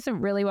 maybe this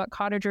isn't really what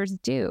cottagers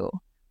do.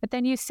 But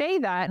then you say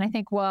that and I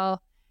think,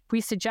 well, if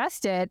we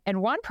suggest it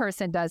and one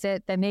person does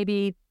it, then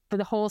maybe for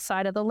the whole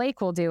side of the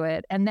lake will do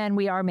it. And then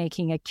we are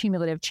making a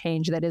cumulative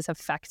change that is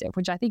effective,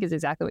 which I think is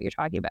exactly what you're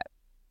talking about.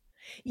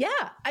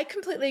 Yeah, I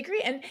completely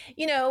agree. And,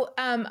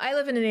 I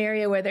live in an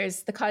area where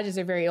the cottages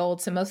are very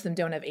old, so most of them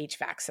don't have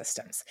HVAC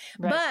systems.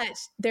 Right. But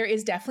there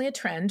is definitely a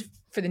trend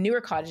for the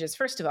newer cottages,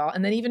 first of all,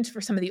 and then even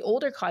for some of the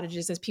older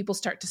cottages as people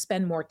start to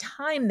spend more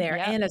time there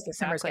and as the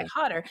summers get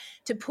hotter,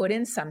 to put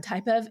in some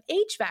type of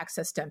HVAC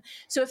system.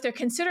 So if they're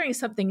considering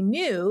something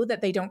new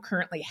that they don't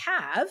currently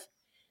have,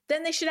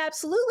 then they should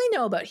absolutely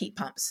know about heat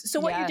pumps. So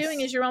what you're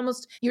doing is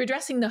you're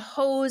addressing the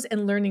hose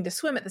and learning to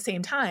swim at the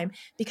same time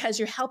because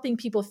you're helping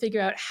people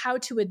figure out how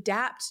to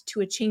adapt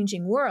to a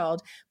changing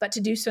world, but to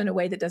do so in a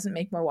way that doesn't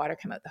make more water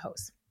come out the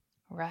hose.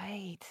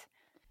 Right.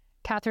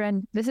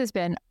 Catherine, this has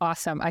been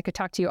awesome. I could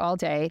talk to you all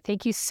day.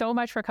 Thank you so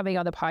much for coming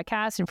on the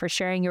podcast and for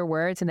sharing your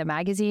words in the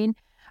magazine.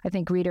 I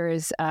think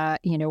readers,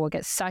 will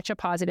get such a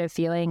positive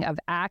feeling of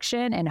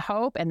action and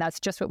hope, and that's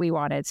just what we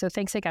wanted. So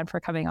thanks again for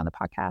coming on the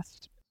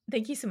podcast.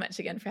 Thank you so much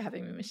again for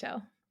having me,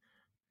 Michelle.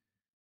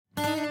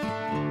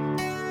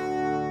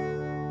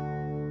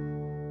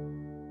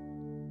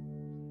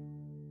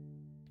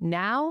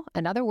 Now,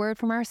 another word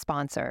from our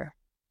sponsor.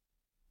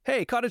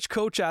 Hey, Cottage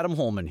Coach Adam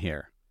Holman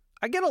here.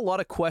 I get a lot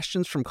of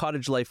questions from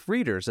Cottage Life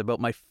readers about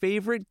my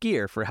favorite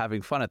gear for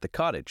having fun at the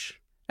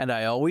cottage. And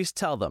I always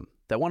tell them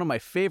that one of my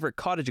favorite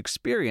cottage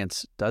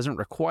experience doesn't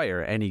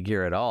require any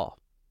gear at all.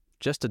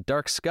 Just a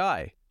dark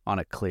sky on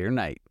a clear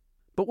night.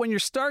 But when you're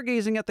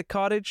stargazing at the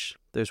cottage,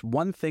 there's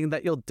one thing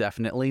that you'll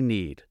definitely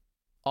need.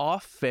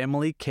 Off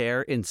Family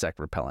Care Insect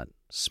Repellent,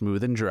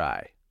 smooth and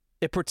dry.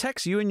 It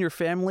protects you and your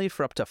family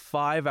for up to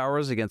 5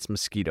 hours against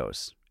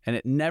mosquitoes, and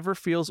it never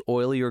feels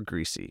oily or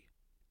greasy.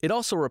 It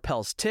also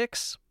repels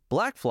ticks,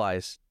 black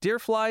flies, deer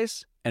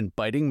flies, and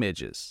biting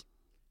midges.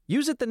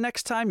 Use it the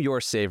next time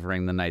you're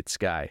savoring the night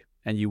sky,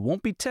 and you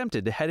won't be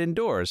tempted to head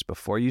indoors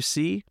before you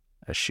see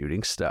a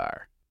shooting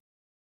star.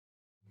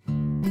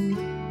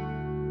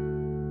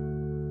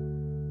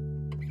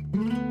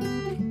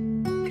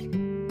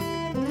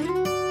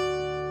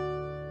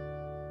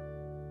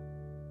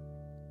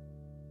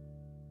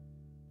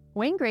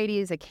 Wayne Grady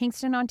is a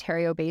Kingston,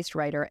 Ontario-based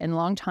writer and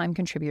longtime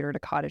contributor to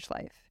Cottage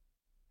Life.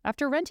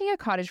 After renting a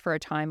cottage for a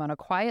time on a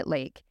quiet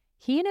lake,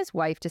 he and his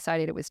wife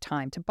decided it was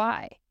time to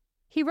buy.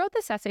 He wrote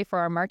this essay for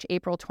our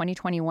March-April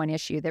 2021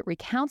 issue that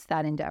recounts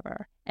that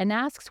endeavor and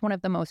asks one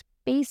of the most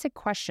basic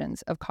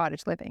questions of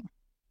cottage living.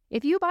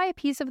 If you buy a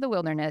piece of the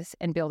wilderness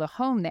and build a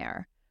home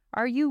there,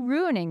 are you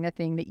ruining the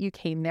thing that you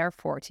came there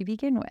for to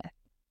begin with?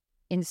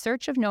 In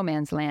Search of No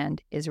Man's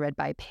Land is read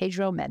by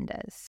Pedro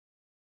Mendez.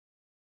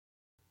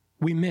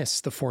 We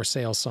missed the for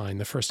sale sign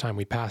the first time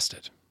we passed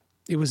it.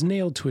 It was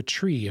nailed to a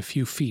tree a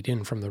few feet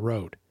in from the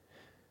road.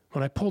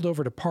 When I pulled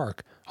over to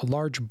park, a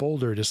large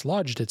boulder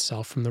dislodged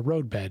itself from the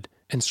roadbed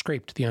and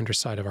scraped the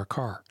underside of our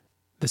car.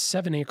 The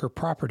 7-acre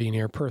property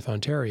near Perth,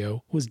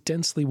 Ontario, was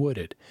densely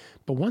wooded,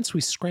 but once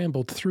we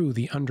scrambled through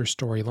the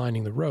understory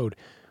lining the road,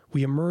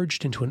 we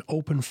emerged into an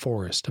open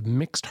forest of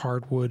mixed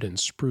hardwood and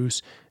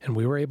spruce, and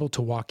we were able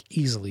to walk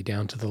easily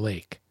down to the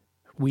lake.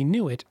 We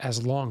knew it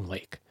as Long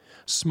Lake,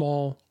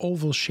 small,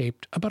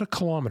 oval-shaped, about 1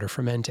 kilometer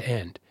from end to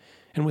end,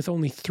 and with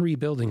only 3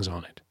 buildings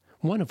on it,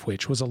 one of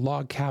which was a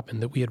log cabin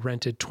that we had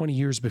rented 20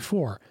 years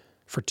before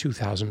for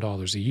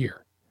 $2,000 a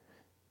year.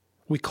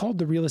 We called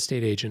the real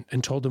estate agent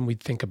and told him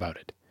we'd think about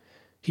it.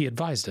 He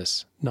advised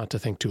us not to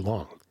think too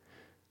long.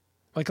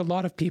 Like a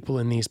lot of people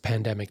in these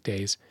pandemic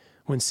days,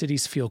 when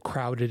cities feel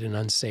crowded and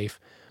unsafe,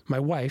 my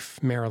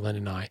wife, Marilyn,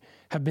 and I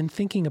have been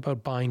thinking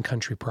about buying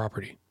country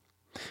property.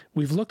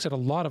 We've looked at a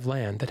lot of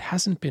land that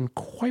hasn't been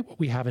quite what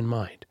we have in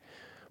mind.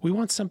 We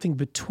want something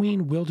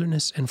between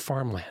wilderness and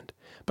farmland,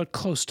 but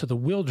close to the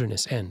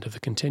wilderness end of the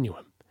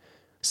continuum.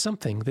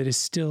 Something that is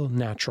still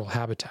natural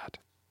habitat.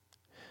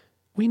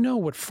 We know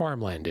what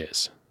farmland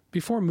is.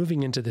 Before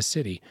moving into the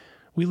city,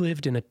 we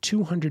lived in a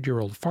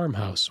 200-year-old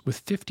farmhouse with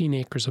 15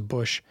 acres of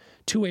bush,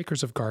 2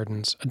 acres of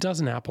gardens,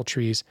 12 apple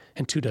trees,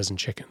 and 24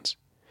 chickens.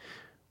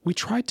 We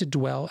tried to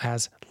dwell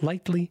as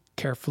lightly,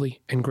 carefully,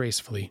 and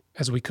gracefully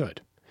as we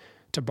could,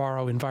 to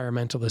borrow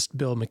environmentalist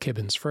Bill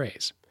McKibben's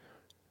phrase.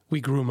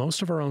 We grew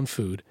most of our own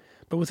food,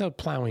 but without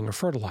plowing or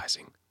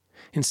fertilizing.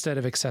 Instead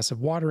of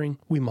excessive watering,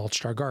 we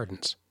mulched our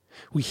gardens.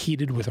 We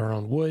heated with our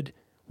own wood,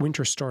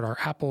 winter stored our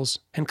apples,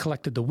 and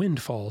collected the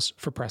windfalls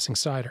for pressing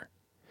cider.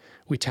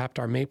 We tapped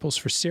our maples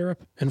for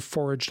syrup and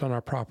foraged on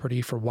our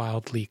property for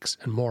wild leeks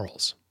and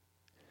morels.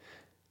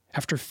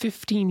 After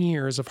 15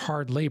 years of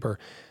hard labor,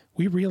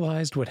 we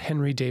realized what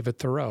Henry David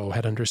Thoreau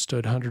had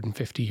understood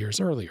 150 years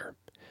earlier.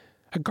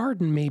 A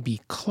garden may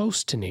be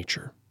close to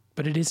nature,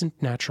 but it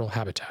isn't natural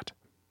habitat.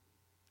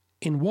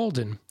 In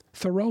Walden,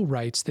 Thoreau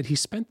writes that he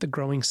spent the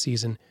growing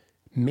season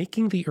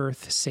making the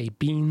earth say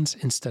beans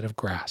instead of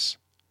grass.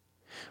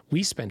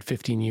 We spent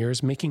 15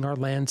 years making our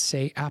land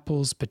say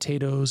apples,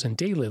 potatoes, and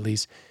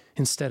daylilies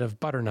instead of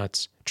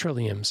butternuts,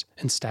 trilliums,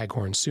 and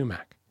staghorn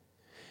sumac.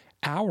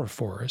 Our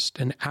forest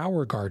and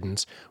our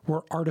gardens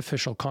were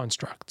artificial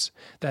constructs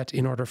that,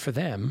 in order for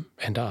them,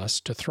 and us,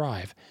 to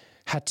thrive,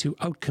 had to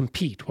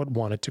outcompete what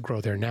wanted to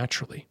grow there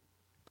naturally.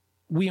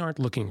 We aren't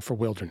looking for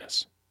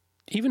wilderness.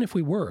 Even if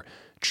we were,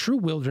 true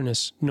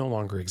wilderness no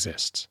longer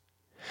exists.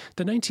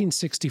 The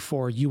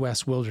 1964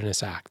 U.S.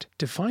 Wilderness Act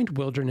defined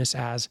wilderness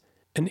as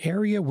an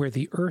area where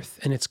the earth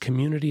and its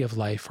community of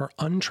life are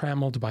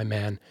untrammeled by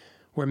man,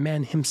 where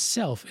man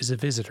himself is a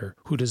visitor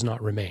who does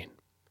not remain.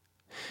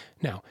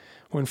 Now,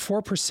 when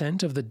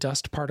 4% of the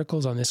dust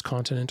particles on this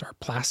continent are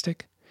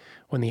plastic,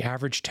 when the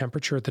average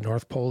temperature at the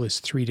North Pole is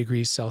 3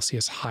 degrees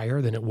Celsius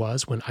higher than it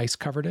was when ice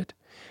covered it,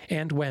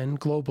 and when,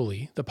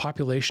 globally, the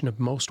population of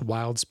most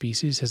wild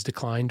species has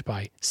declined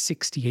by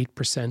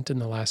 68% in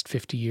the last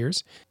 50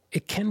 years,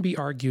 it can be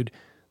argued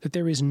that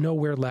there is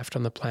nowhere left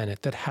on the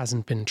planet that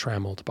hasn't been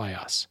trammeled by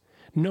us,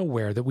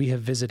 nowhere that we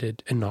have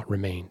visited and not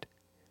remained.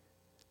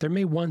 There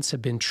may once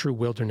have been true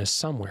wilderness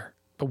somewhere,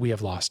 but we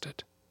have lost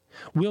it.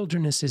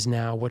 Wilderness is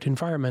now what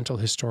environmental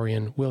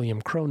historian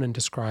William Cronin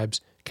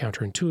describes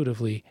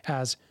counterintuitively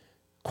as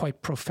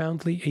quite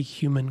profoundly a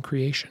human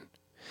creation,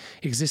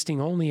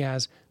 existing only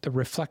as the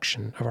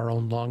reflection of our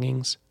own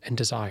longings and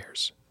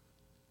desires.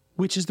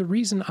 Which is the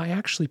reason I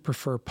actually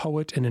prefer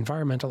poet and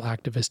environmental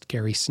activist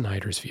Gary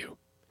Snyder's view.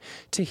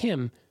 To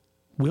him,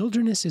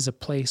 wilderness is a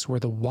place where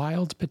the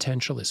wild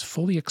potential is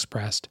fully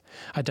expressed,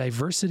 a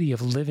diversity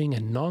of living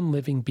and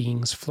non-living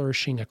beings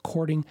flourishing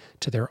according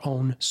to their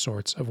own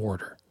sorts of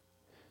order.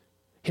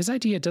 His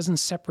idea doesn't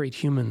separate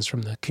humans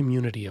from the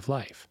community of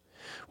life.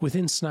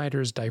 Within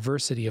Snyder's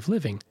diversity of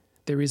living,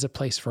 there is a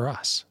place for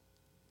us.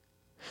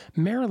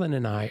 Marilyn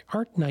and I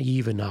aren't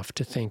naive enough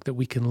to think that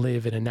we can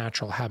live in a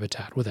natural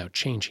habitat without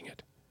changing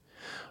it.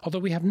 Although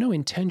we have no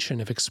intention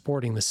of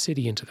exporting the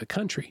city into the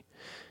country,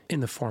 in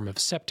the form of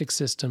septic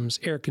systems,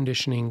 air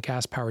conditioning,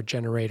 gas-powered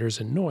generators,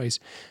 and noise,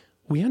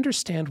 we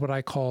understand what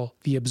I call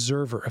the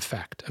observer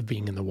effect of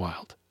being in the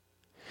wild.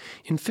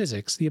 In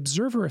physics, the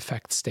observer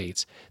effect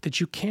states that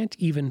you can't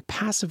even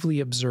passively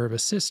observe a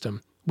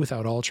system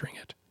without altering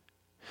it.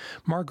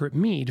 Margaret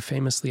Mead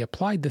famously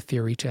applied the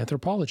theory to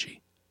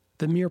anthropology.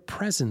 The mere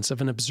presence of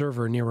an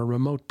observer near a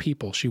remote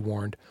people, she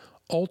warned,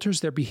 alters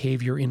their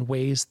behavior in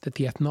ways that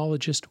the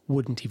ethnologist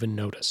wouldn't even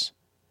notice.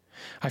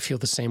 I feel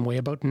the same way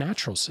about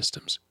natural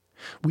systems.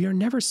 We are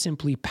never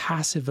simply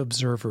passive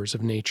observers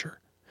of nature.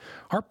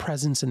 Our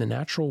presence in the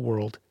natural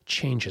world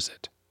changes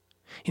it.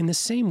 In the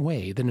same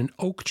way that an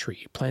oak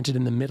tree planted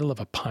in the middle of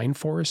a pine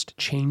forest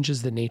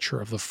changes the nature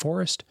of the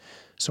forest,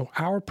 so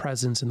our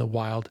presence in the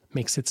wild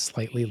makes it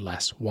slightly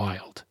less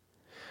wild.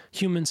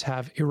 Humans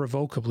have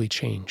irrevocably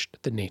changed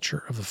the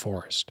nature of the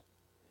forest.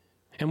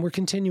 And we're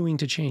continuing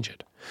to change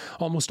it,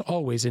 almost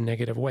always in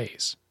negative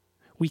ways.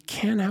 We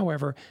can,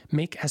 however,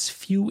 make as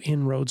few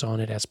inroads on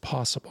it as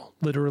possible,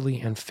 literally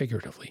and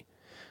figuratively.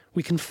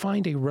 We can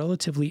find a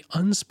relatively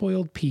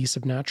unspoiled piece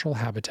of natural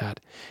habitat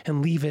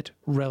and leave it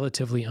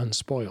relatively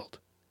unspoiled.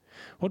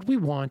 What we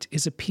want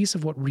is a piece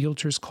of what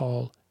realtors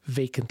call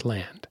vacant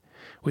land,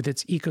 with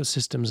its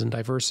ecosystems and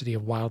diversity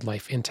of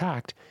wildlife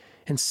intact,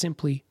 and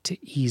simply to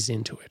ease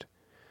into it.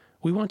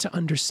 We want to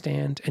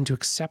understand and to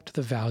accept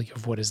the value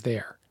of what is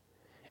there.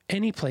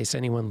 Any place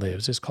anyone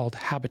lives is called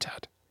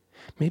habitat.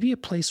 Maybe a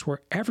place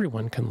where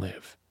everyone can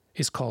live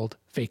is called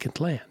vacant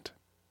land.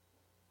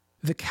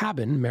 The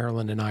cabin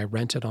Marilyn and I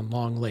rented on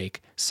Long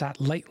Lake sat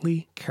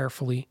lightly,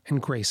 carefully,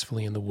 and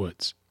gracefully in the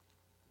woods.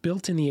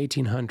 Built in the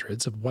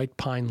 1800s of white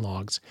pine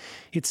logs,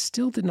 it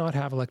still did not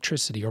have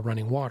electricity or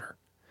running water.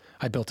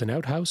 I built an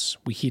outhouse,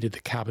 we heated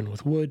the cabin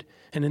with wood,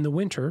 and in the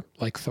winter,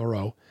 like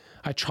Thoreau,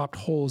 I chopped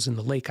holes in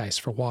the lake ice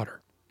for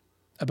water.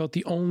 About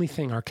the only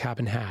thing our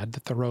cabin had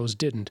that Thoreau's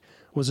didn't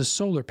was a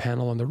solar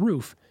panel on the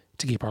roof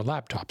to keep our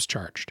laptops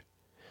charged.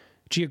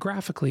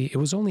 Geographically, it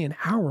was only an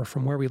hour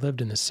from where we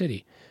lived in the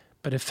city,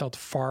 but it felt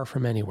far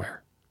from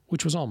anywhere,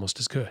 which was almost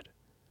as good.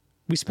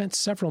 We spent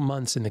several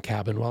months in the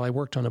cabin while I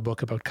worked on a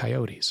book about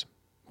coyotes.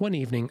 One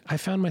evening, I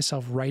found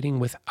myself writing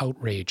with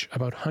outrage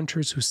about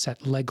hunters who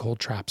set leg hold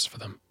traps for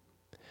them.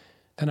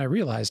 Then I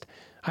realized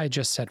I had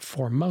just set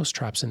 4 mouse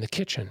traps in the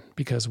kitchen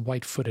because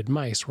white-footed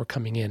mice were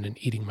coming in and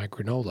eating my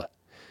granola.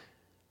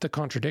 The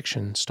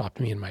contradiction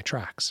stopped me in my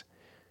tracks.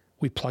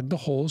 We plugged the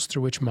holes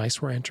through which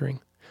mice were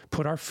entering,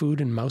 put our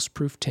food in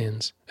mouse-proof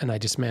tins, and I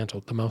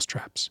dismantled the mouse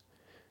traps.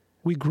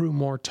 We grew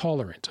more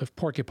tolerant of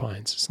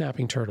porcupines,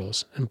 snapping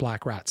turtles, and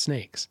black rat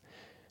snakes,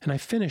 and I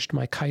finished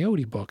my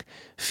coyote book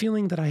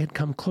feeling that I had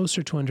come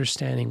closer to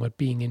understanding what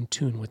being in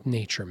tune with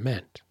nature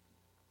meant.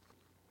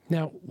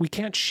 Now, we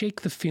can't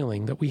shake the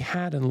feeling that we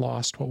had and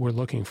lost what we're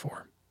looking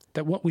for,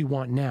 that what we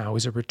want now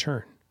is a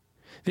return.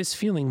 This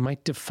feeling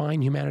might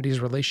define humanity's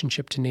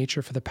relationship to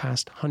nature for the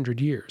past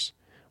 100 years.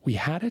 We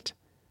had it,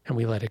 and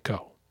we let it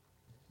go.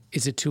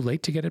 Is it too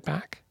late to get it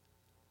back?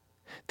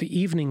 The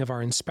evening of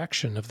our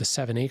inspection of the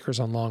 7 acres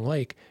on Long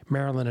Lake,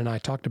 Marilyn and I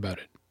talked about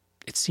it.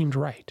 It seemed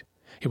right.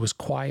 It was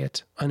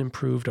quiet,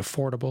 unimproved,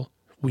 affordable.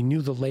 We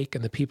knew the lake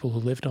and the people who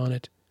lived on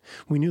it.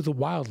 We knew the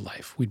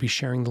wildlife we'd be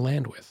sharing the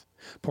land with.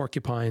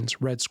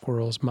 Porcupines, red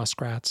squirrels,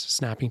 muskrats,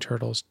 snapping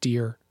turtles,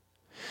 deer.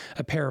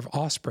 A pair of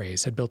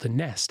ospreys had built a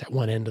nest at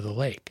one end of the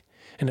lake,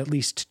 and at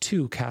least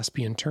 2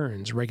 Caspian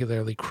terns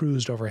regularly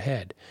cruised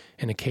overhead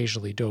and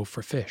occasionally dove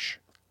for fish.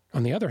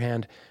 On the other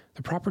hand,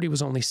 the property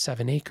was only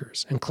 7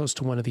 acres and close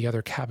to one of the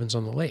other cabins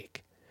on the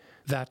lake.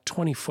 That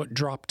 20-foot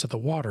drop to the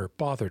water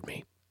bothered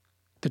me.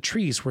 The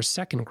trees were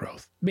second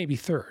growth, maybe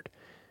third,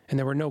 and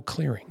there were no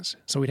clearings,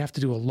 so we'd have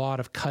to do a lot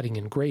of cutting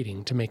and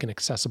grading to make an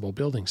accessible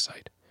building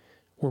site.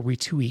 Were we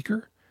too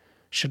eager?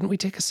 Shouldn't we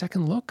take a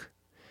second look?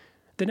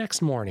 The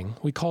next morning,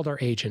 we called our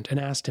agent and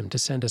asked him to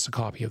send us a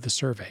copy of the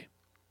survey.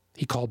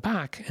 He called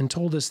back and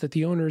told us that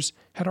the owners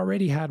had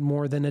already had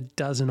more than a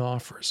dozen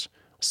offers,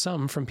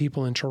 some from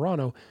people in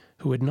Toronto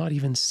who had not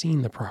even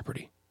seen the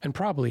property, and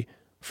probably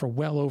for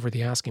well over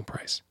the asking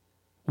price.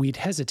 We'd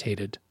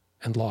hesitated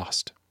and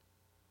lost.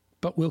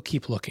 But we'll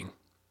keep looking.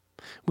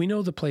 We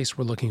know the place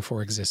we're looking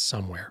for exists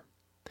somewhere.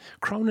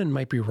 Cronin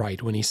might be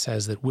right when he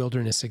says that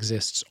wilderness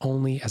exists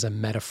only as a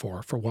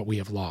metaphor for what we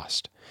have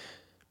lost.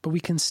 But we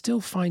can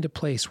still find a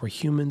place where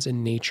humans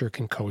and nature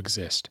can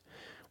coexist,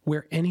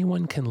 where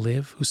anyone can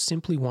live who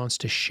simply wants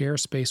to share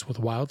space with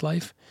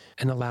wildlife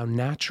and allow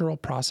natural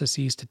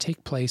processes to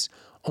take place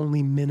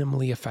only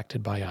minimally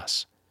affected by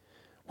us,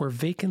 where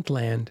vacant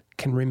land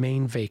can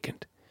remain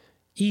vacant,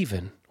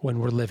 even when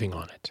we're living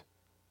on it.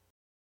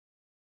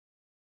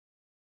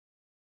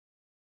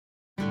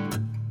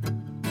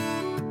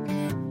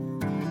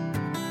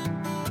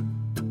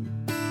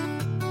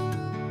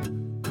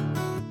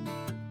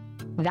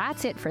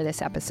 That's it for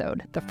this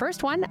episode, the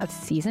first one of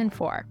Season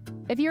 4.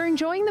 If you're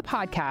enjoying the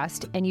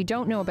podcast and you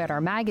don't know about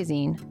our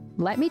magazine,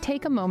 let me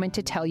take a moment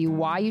to tell you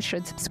why you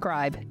should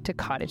subscribe to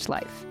Cottage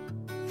Life.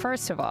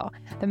 First of all,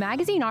 the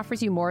magazine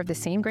offers you more of the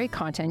same great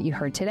content you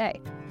heard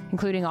today,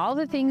 including all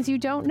the things you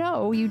don't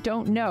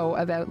know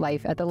about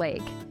life at the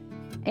lake.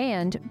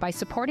 And by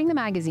supporting the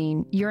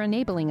magazine, you're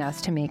enabling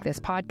us to make this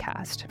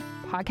podcast.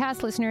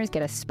 Podcast listeners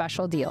get a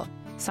special deal.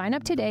 Sign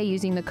up today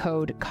using the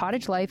code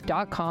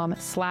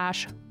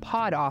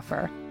cottagelife.com/pod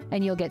offer,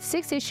 and you'll get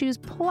 6 issues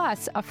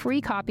plus a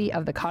free copy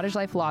of the Cottage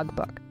Life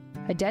logbook,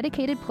 a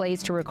dedicated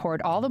place to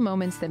record all the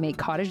moments that make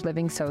cottage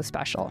living so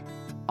special.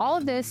 All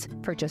of this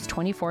for just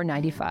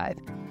 $24.95.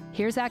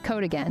 Here's that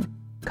code again,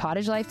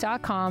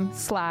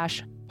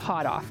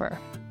 cottagelife.com/pod offer.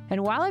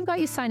 And while I've got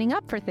you signing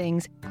up for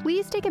things,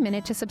 please take a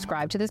minute to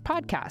subscribe to this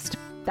podcast.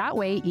 That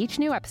way, each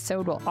new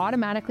episode will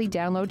automatically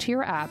download to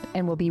your app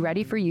and will be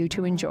ready for you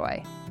to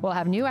enjoy. We'll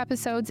have new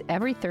episodes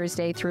every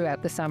Thursday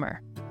throughout the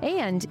summer.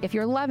 And if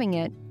you're loving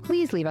it,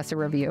 please leave us a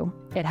review.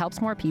 It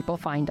helps more people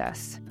find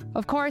us.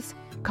 Of course,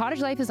 Cottage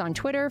Life is on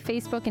Twitter,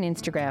 Facebook, and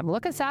Instagram.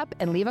 Look us up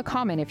and leave a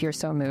comment if you're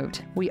so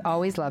moved. We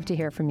always love to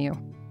hear from you.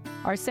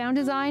 Our sound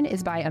design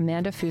is by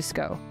Amanda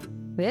Fusco.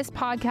 This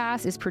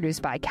podcast is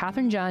produced by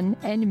Catherine Junn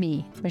and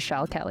me,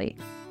 Michelle Kelly.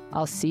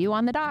 I'll see you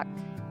on the dock.